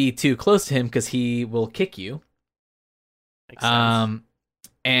can't be too close to him because he will kick you. Makes sense.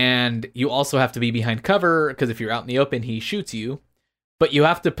 And you also have to be behind cover, because if you're out in the open, he shoots you. But you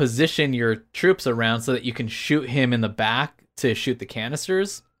have to position your troops around so that you can shoot him in the back to shoot the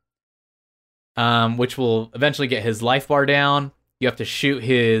canisters, which will eventually get his life bar down. You have to shoot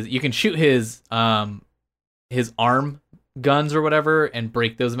you can shoot his arm guns or whatever and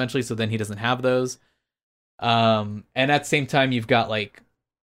break those eventually, so then he doesn't have those. And at the same time, you've got like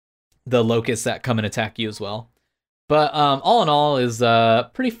the locusts that come and attack you as well. But all in all, is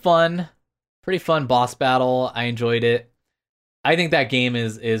pretty fun boss battle. I enjoyed it. I think that game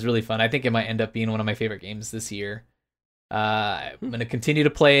is really fun. I think it might end up being one of my favorite games this year. I'm gonna continue to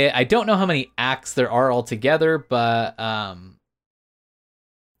play it. I don't know how many acts there are altogether, but I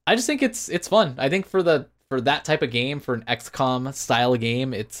just think it's fun. I think for that type of game, for an XCOM style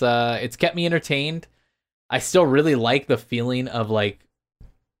game, it's kept me entertained. I still really like the feeling of like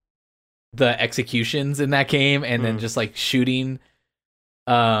the executions in that game, and then just like shooting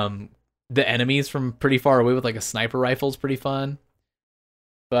the enemies from pretty far away with like a sniper rifle is pretty fun.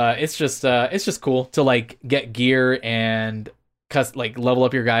 But it's just cool to like get gear and like level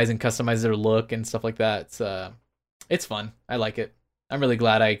up your guys and customize their look and stuff like that. It's fun. I like it. I'm really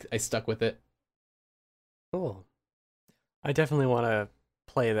glad I stuck with it. Cool. I definitely want to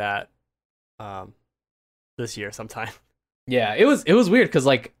play that this year sometime. Yeah, it was weird because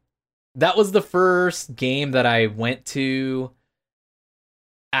like that was the first game that I went to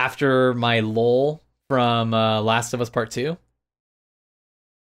after my lull from Last of Us Part 2.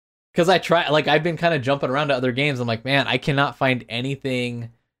 Because I've been kind of jumping around to other games. I'm like, man, I cannot find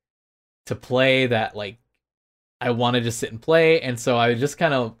anything to play that like I want to just sit and play. And so I just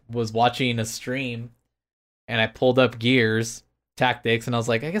kind of was watching a stream, and I pulled up Gears Tactics, and I was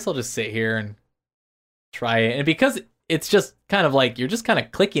like, I guess I'll just sit here and try it. And because it's just kind of like you're just kind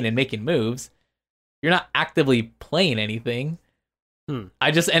of clicking and making moves, you're not actively playing anything.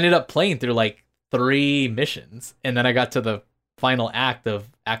 I just ended up playing through like 3 missions, and then I got to the final act of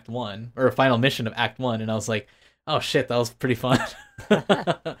Act 1, or final mission of Act 1, and I was like, oh shit, that was pretty fun.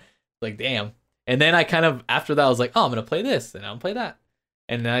 Like, damn. And then I kind of, after that, I was like, oh, I'm going to play this, and I'm going to play that.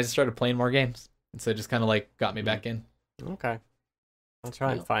 And then I just started playing more games. And so it just kind of like got me back in. Okay. I'll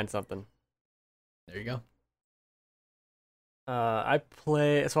try and find something. There you go.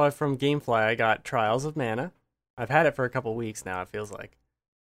 From GameFly, I got Trials of Mana. I've had it for a couple weeks now, it feels like.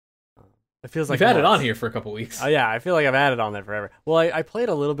 You've had it on here for a couple weeks. Oh, yeah, I feel like I've had it on there forever. Well, I played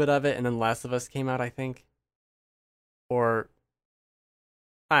a little bit of it, and then Last of Us came out, I think. Or,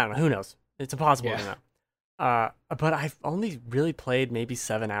 I don't know, who knows? It's impossible to know. But I've only really played maybe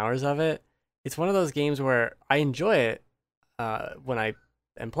 7 hours of it. It's one of those games where I enjoy it when I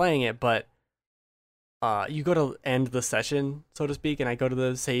am playing it, but you go to end the session, so to speak, and I go to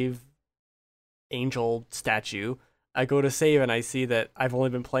the save angel statue. I go to save, and I see that I've only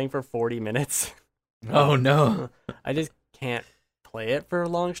been playing for 40 minutes. Oh, no. I just can't play it for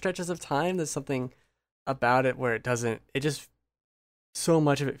long stretches of time. There's something about it where so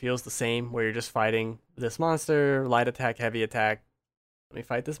much of it feels the same, where you're just fighting this monster, light attack, heavy attack. Let me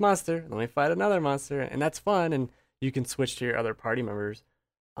fight this monster. Let me fight another monster. And that's fun. And you can switch to your other party members.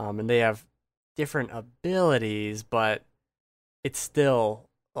 And they have different abilities, but it's still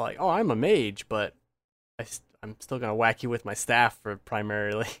like, oh, I'm a mage, but I'm still going to whack you with my staff for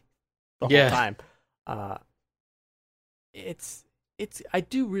primarily the whole time. I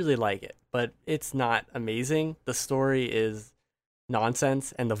do really like it, but it's not amazing. The story is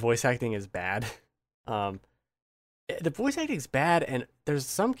nonsense, and the voice acting is bad. The voice acting is bad, and there's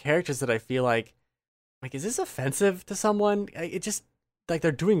some characters that I feel like, is this offensive to someone? It just, like,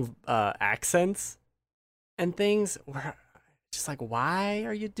 they're doing accents and things where just like, why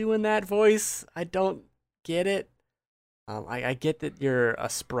are you doing that voice? I don't get it. I get that you're a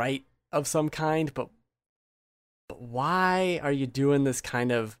sprite of some kind, but why are you doing this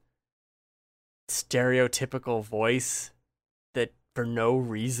kind of stereotypical voice that for no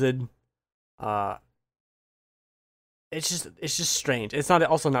reason? It's just strange. It's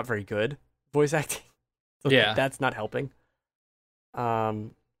not very good voice acting. So yeah, that's not helping.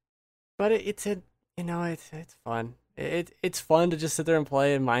 But it's fun. It's fun to just sit there and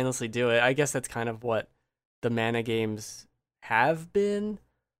play and mindlessly do it. I guess that's kind of what the Mana games have been,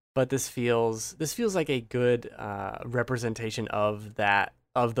 but this feels like a good representation of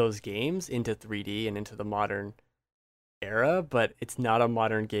those games into 3D and into the modern era. But it's not a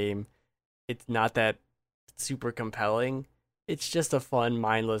modern game. It's not that super compelling. It's just a fun,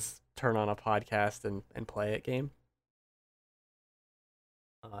 mindless turn on a podcast and play it game.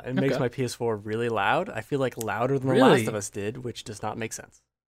 It makes my PS4 really loud. I feel like louder than The Last of Us did, which does not make sense.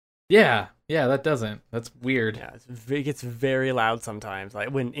 Yeah, that doesn't. That's weird. Yeah, it gets very loud sometimes, like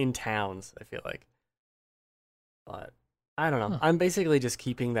when in towns, I feel like. But I don't know. I'm basically just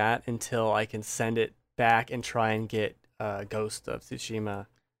keeping that until I can send it back and try and get Ghost of Tsushima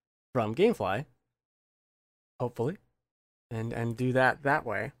from GameFly, hopefully, and do that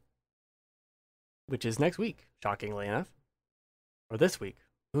way, which is next week, shockingly enough, or this week.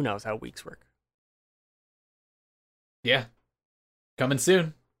 Who knows how weeks work? Yeah, coming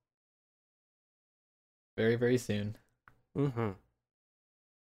soon. Very, very soon. Mm-hmm.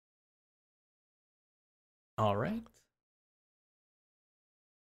 All right.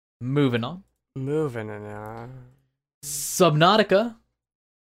 Moving on. Moving on. Subnautica.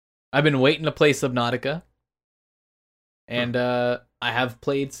 I've been waiting to play Subnautica. And I have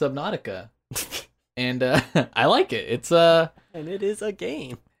played Subnautica. And I like it. It's And it is a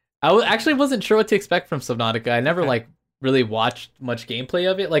game. actually wasn't sure what to expect from Subnautica. I never like really watched much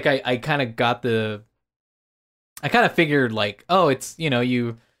gameplay of it. Like I kind of got I kind of figured like, oh, it's,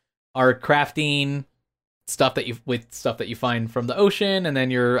 you are crafting stuff that you find from the ocean, and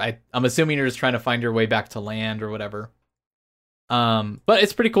then I'm assuming you're just trying to find your way back to land or whatever. But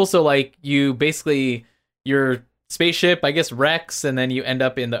it's pretty cool. So like your spaceship, I guess, wrecks, and then you end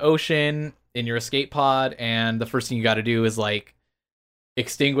up in the ocean in your escape pod, and the first thing you got to do is like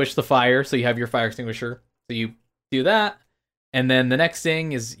extinguish the fire. So you have your fire extinguisher. So you do that, and then the next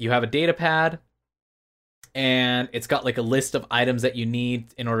thing is you have a data pad, and it's got like a list of items that you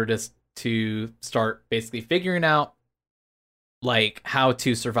need in order to start basically figuring out like how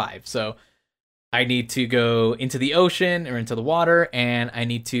to survive. So I need to go into the ocean or into the water, and I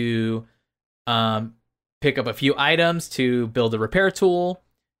need to pick up a few items to build a repair tool,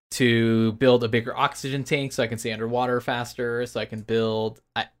 to build a bigger oxygen tank so I can stay underwater faster, so I can build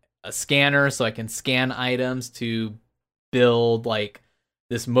a scanner so I can scan items, to build like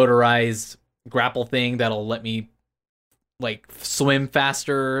this motorized grapple thing that'll let me like swim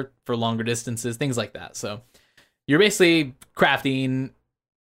faster for longer distances, things like that. So you're basically crafting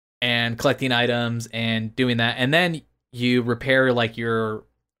and collecting items and doing that, and then you repair like your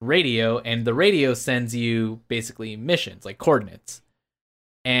radio, and the radio sends you basically missions, like coordinates.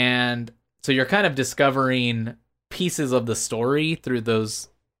 And so you're kind of discovering pieces of the story through those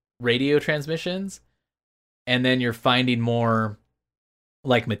radio transmissions, and then you're finding more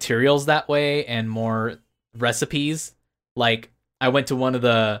like materials that way and more recipes. Like I went to one of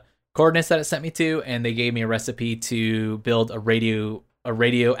the coordinates that it sent me to, and they gave me a recipe to build a radioactive,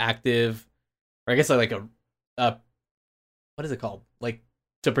 or I guess like a what is it called? Like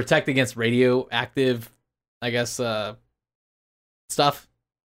to protect against radioactive, I guess, stuff.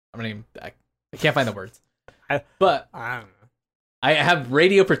 I can't find the words. But I don't know. I have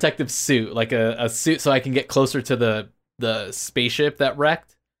radio protective suit, like a suit so I can get closer to the spaceship that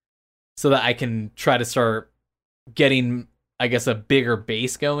wrecked, so that I can try to start getting, I guess, a bigger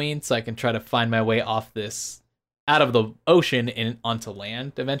base going, so I can try to find my way out of the ocean and onto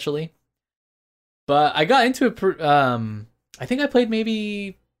land eventually. But I got into it. I think I played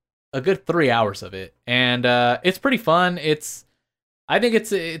maybe a good 3 hours of it, and it's pretty fun. I think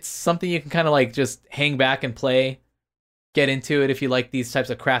it's something you can kind of like just hang back and play, get into it if you like these types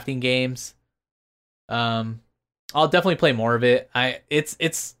of crafting games. I'll definitely play more of it.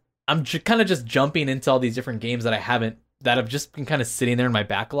 I'm kind of just jumping into all these different games that have just been kind of sitting there in my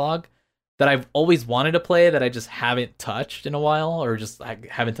backlog, that I've always wanted to play, that I just haven't touched in a while, or just I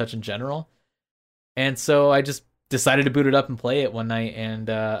haven't touched in general. And so I just decided to boot it up and play it one night, and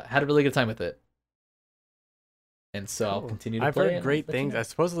had a really good time with it. And so I'll continue to play it. I've heard great things.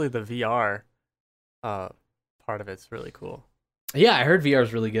 Supposedly the VR part of it's really cool. Yeah, I heard VR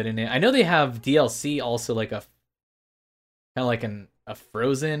is really good in it. I know they have DLC also, like a kind of like a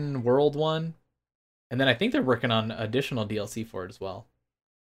Frozen World one. And then I think they're working on additional DLC for it as well.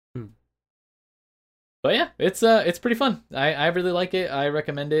 But yeah, it's pretty fun. I really like it. I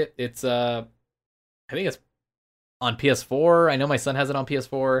recommend it. I think it's on PS4. I know my son has it on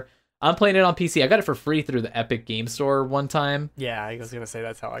PS4. I'm playing it on PC. I got it for free through the Epic Game Store one time. Yeah, I was gonna say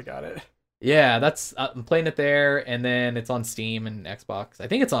that's how I got it. Yeah, I'm playing it there, and then it's on Steam and Xbox. I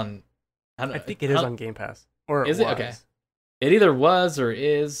think it's on. I think it is on Game Pass. Or is it? Okay. It either was or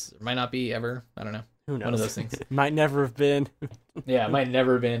is, or might not be ever. I don't know. Who knows? One of those things. Might never have been. Yeah, it might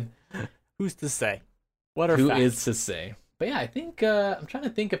never have been. Who's to say? What are Who facts? is to say? But yeah, I think I'm trying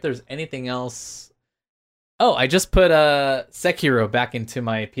to think if there's anything else. Oh, I just put Sekiro back into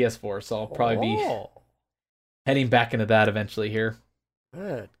my PS4, so I'll probably be heading back into that eventually here.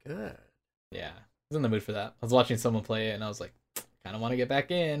 Good. Yeah, I was in the mood for that. I was watching someone play it, and I was like, kind of want to get back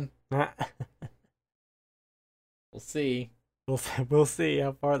in. We'll see. We'll see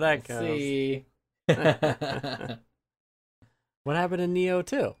how far that goes. See. What happened to Neo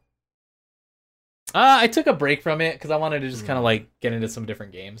 2? I took a break from it because I wanted to just kind of like get into some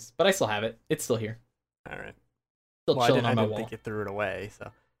different games, but I still have it. It's still here. All right. Still chilling on my I wall. didn't think you threw it away, so.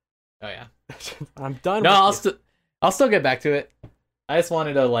 Oh yeah. I'm done. No, I'll still get back to it. I just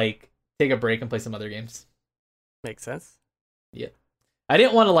wanted to like take a break and play some other games. Makes sense. Yeah. I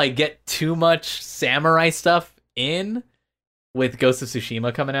didn't want to like get too much samurai stuff in with Ghost of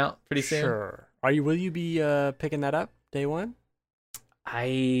Tsushima coming out pretty soon. Sure. Will you be picking that up? day one?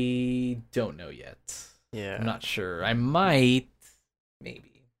 I don't know yet. Yeah. I'm not sure. I might,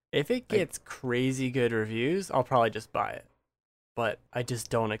 maybe. If it gets crazy good reviews, I'll probably just buy it. But I just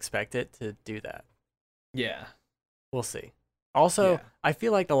don't expect it to do that. Yeah. We'll see. Also, Yeah. I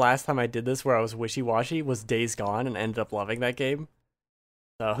feel like the last time I did this where I was wishy-washy was Days Gone and ended up loving that game.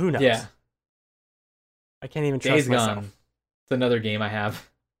 So who knows? Yeah. I can't even Days trust myself. Gone. It's another game I have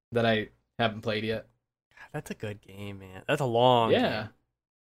that I haven't played yet. That's a good game, man. That's a long Yeah. game.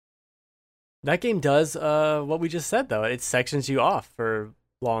 That game does what we just said, though. It sections you off for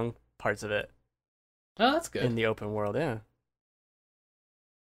long parts of it Oh, that's good. in the open world, yeah.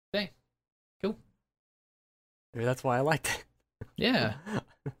 Dang. Cool. Maybe that's why I liked it. Yeah.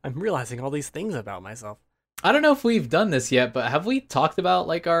 I'm realizing all these things about myself. I don't know if we've done this yet, but have we talked about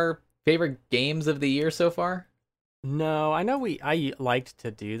like our favorite games of the year so far? No, I know I liked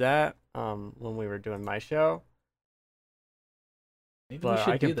to do that when we were doing my show, Maybe we but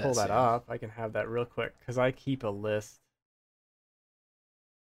should I can do pull that soon. up. I can have that real quick because I keep a list.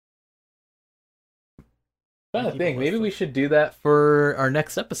 Trying to keep a think. Maybe list we of- should do that for our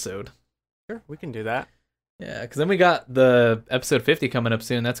next episode. Sure, we can do that. Yeah, because then we got the episode 50 coming up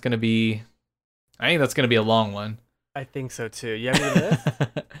soon. That's gonna be, I think that's gonna be a long one. I think so too. You have any list?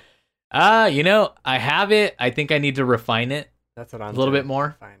 I have it. I think I need to refine it That's what I'm a little doing, bit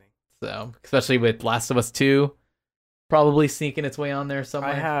more. finding. So, especially with Last of Us 2, probably sneaking its way on there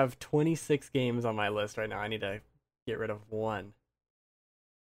somewhere. I have 26 games on my list right now. I need to get rid of one.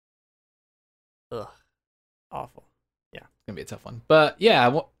 Ugh, awful. It's gonna be a tough one. But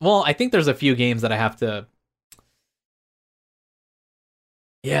yeah, well, I think there's a few games that I have to.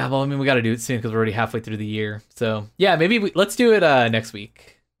 Yeah, well, I mean, we got to do it soon because we're already halfway through the year. So yeah, maybe let's do it next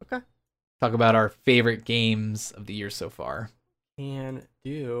week. Okay. Talk about our favorite games of the year so far. Can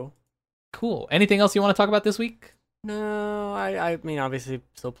do. Cool. Anything else you want to talk about this week? No, I mean obviously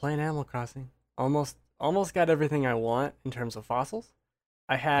still playing Animal Crossing. Almost got everything I want in terms of fossils.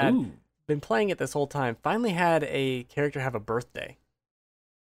 I had Ooh. been playing it this whole time. Finally had a character have a birthday.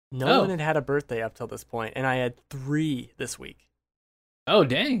 No one had a birthday up till this point, and I had 3 this week. Oh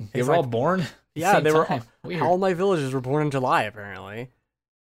dang! They It's were all like- born. Yeah, same they were time. Weird. all my villagers were born in July apparently.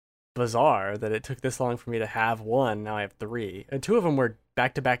 Bizarre that it took this long for me to have one. Now I have 3, and 2 of them were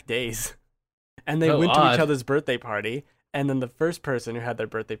back-to-back days, and they Oh, went to odd. each other's birthday party. And then the first person who had their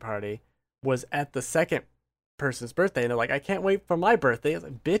birthday party was at the second person's birthday, and they're like, "I can't wait for my birthday." I was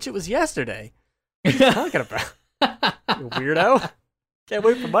like, "Bitch, it was yesterday." What are you talking about, you weirdo? Can't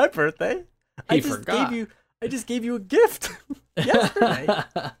wait for my birthday. He I just forgot. gave you a gift yesterday.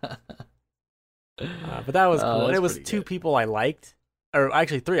 But that was Oh, cool. And that's it was pretty 2 good. people I liked, or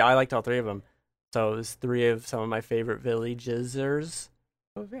actually 3. I liked all 3 of them. So it was 3 of some of my favorite villagers.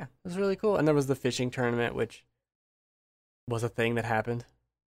 Oh yeah, it was really cool. And there was the fishing tournament, which was a thing that happened.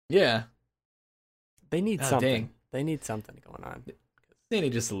 Yeah, They need Oh, something. dang. They need something going on. they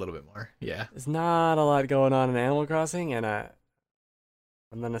need just a little bit more. Yeah. There's not a lot going on in Animal Crossing, and I'm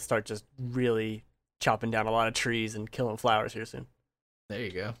gonna start just really chopping down a lot of trees and killing flowers here soon. There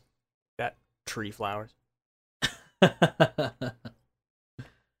you go. Tree flowers.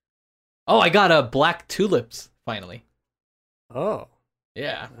 Oh, I got black tulips finally. Oh.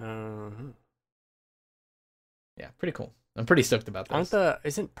 Yeah, Uh-huh. yeah, pretty cool. I'm pretty stoked about this.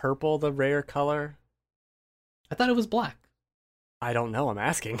 Isn't purple the rare color? I thought it was black. I don't know. I'm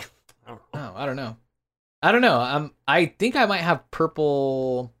asking. I don't know. Oh, I don't know. I don't know. I think I might have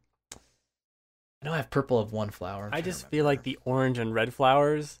purple. I know I have purple of one flower. I just feel like the orange and red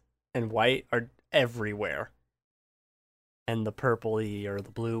flowers and white are everywhere, and the purpley or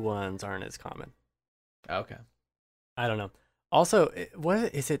the blue ones aren't as common. Okay. I don't know. Also,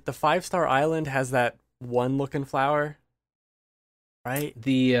 what is it? The 5-star island has that one looking flower, right?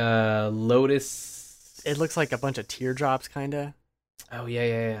 The lotus. It looks like a bunch of teardrops, kind of. Oh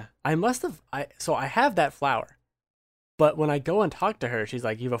yeah. I must have. So I have that flower, but when I go and talk to her, she's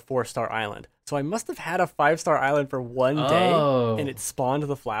like, "You have a 4-star island." So I must have had a 5-star island for one day, Oh. and it spawned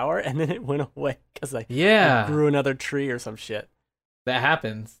the flower, and then it went away because I Yeah, grew another tree or some shit. that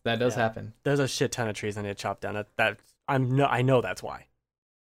happens. That does Yeah. happen. There's a shit ton of trees I need to chop down. I know that's why.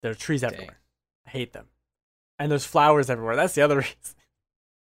 There are trees everywhere. Dang. I hate them, and there's flowers everywhere. That's the other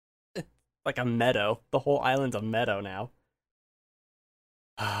reason. Like a meadow. The whole island's a meadow now.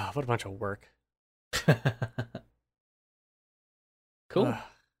 Ah, what a bunch of work. Cool. Ugh.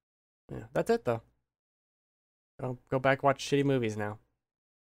 Yeah, that's it though. I'll go back watch shitty movies now.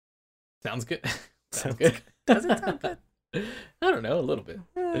 Sounds good. Sounds good. Does it sound good? I don't know, a little bit.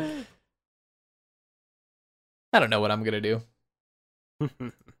 I don't know what I'm gonna do.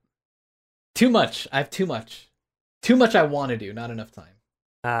 Too much. I have too much. Too much I want to do, not enough time.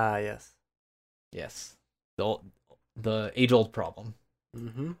 Ah, yes. Yes. The age-old problem.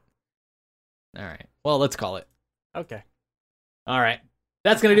 Mm-hmm. All right. Well, let's call it. Okay. All right.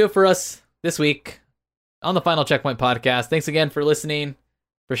 That's going to do it for us this week on the Final Checkpoint podcast. Thanks again for listening,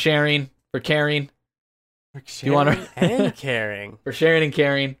 for sharing, for caring. You want to and caring. For sharing and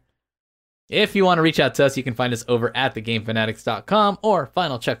caring. If you want to reach out to us, you can find us over at thegamefanatics.com or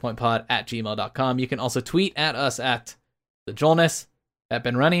finalcheckpointpod@gmail.com. You can also tweet at us at the Joelness, at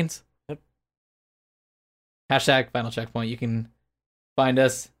Ben Runnings. Yep. Hashtag Final Checkpoint. You can find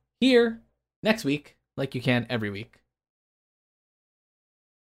us here next week, like you can every week.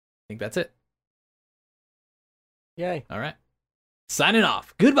 I think that's it. Yay. All right. Signing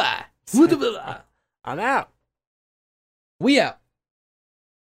off. Goodbye. I'm out. We out.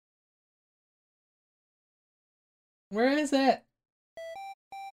 Where is it?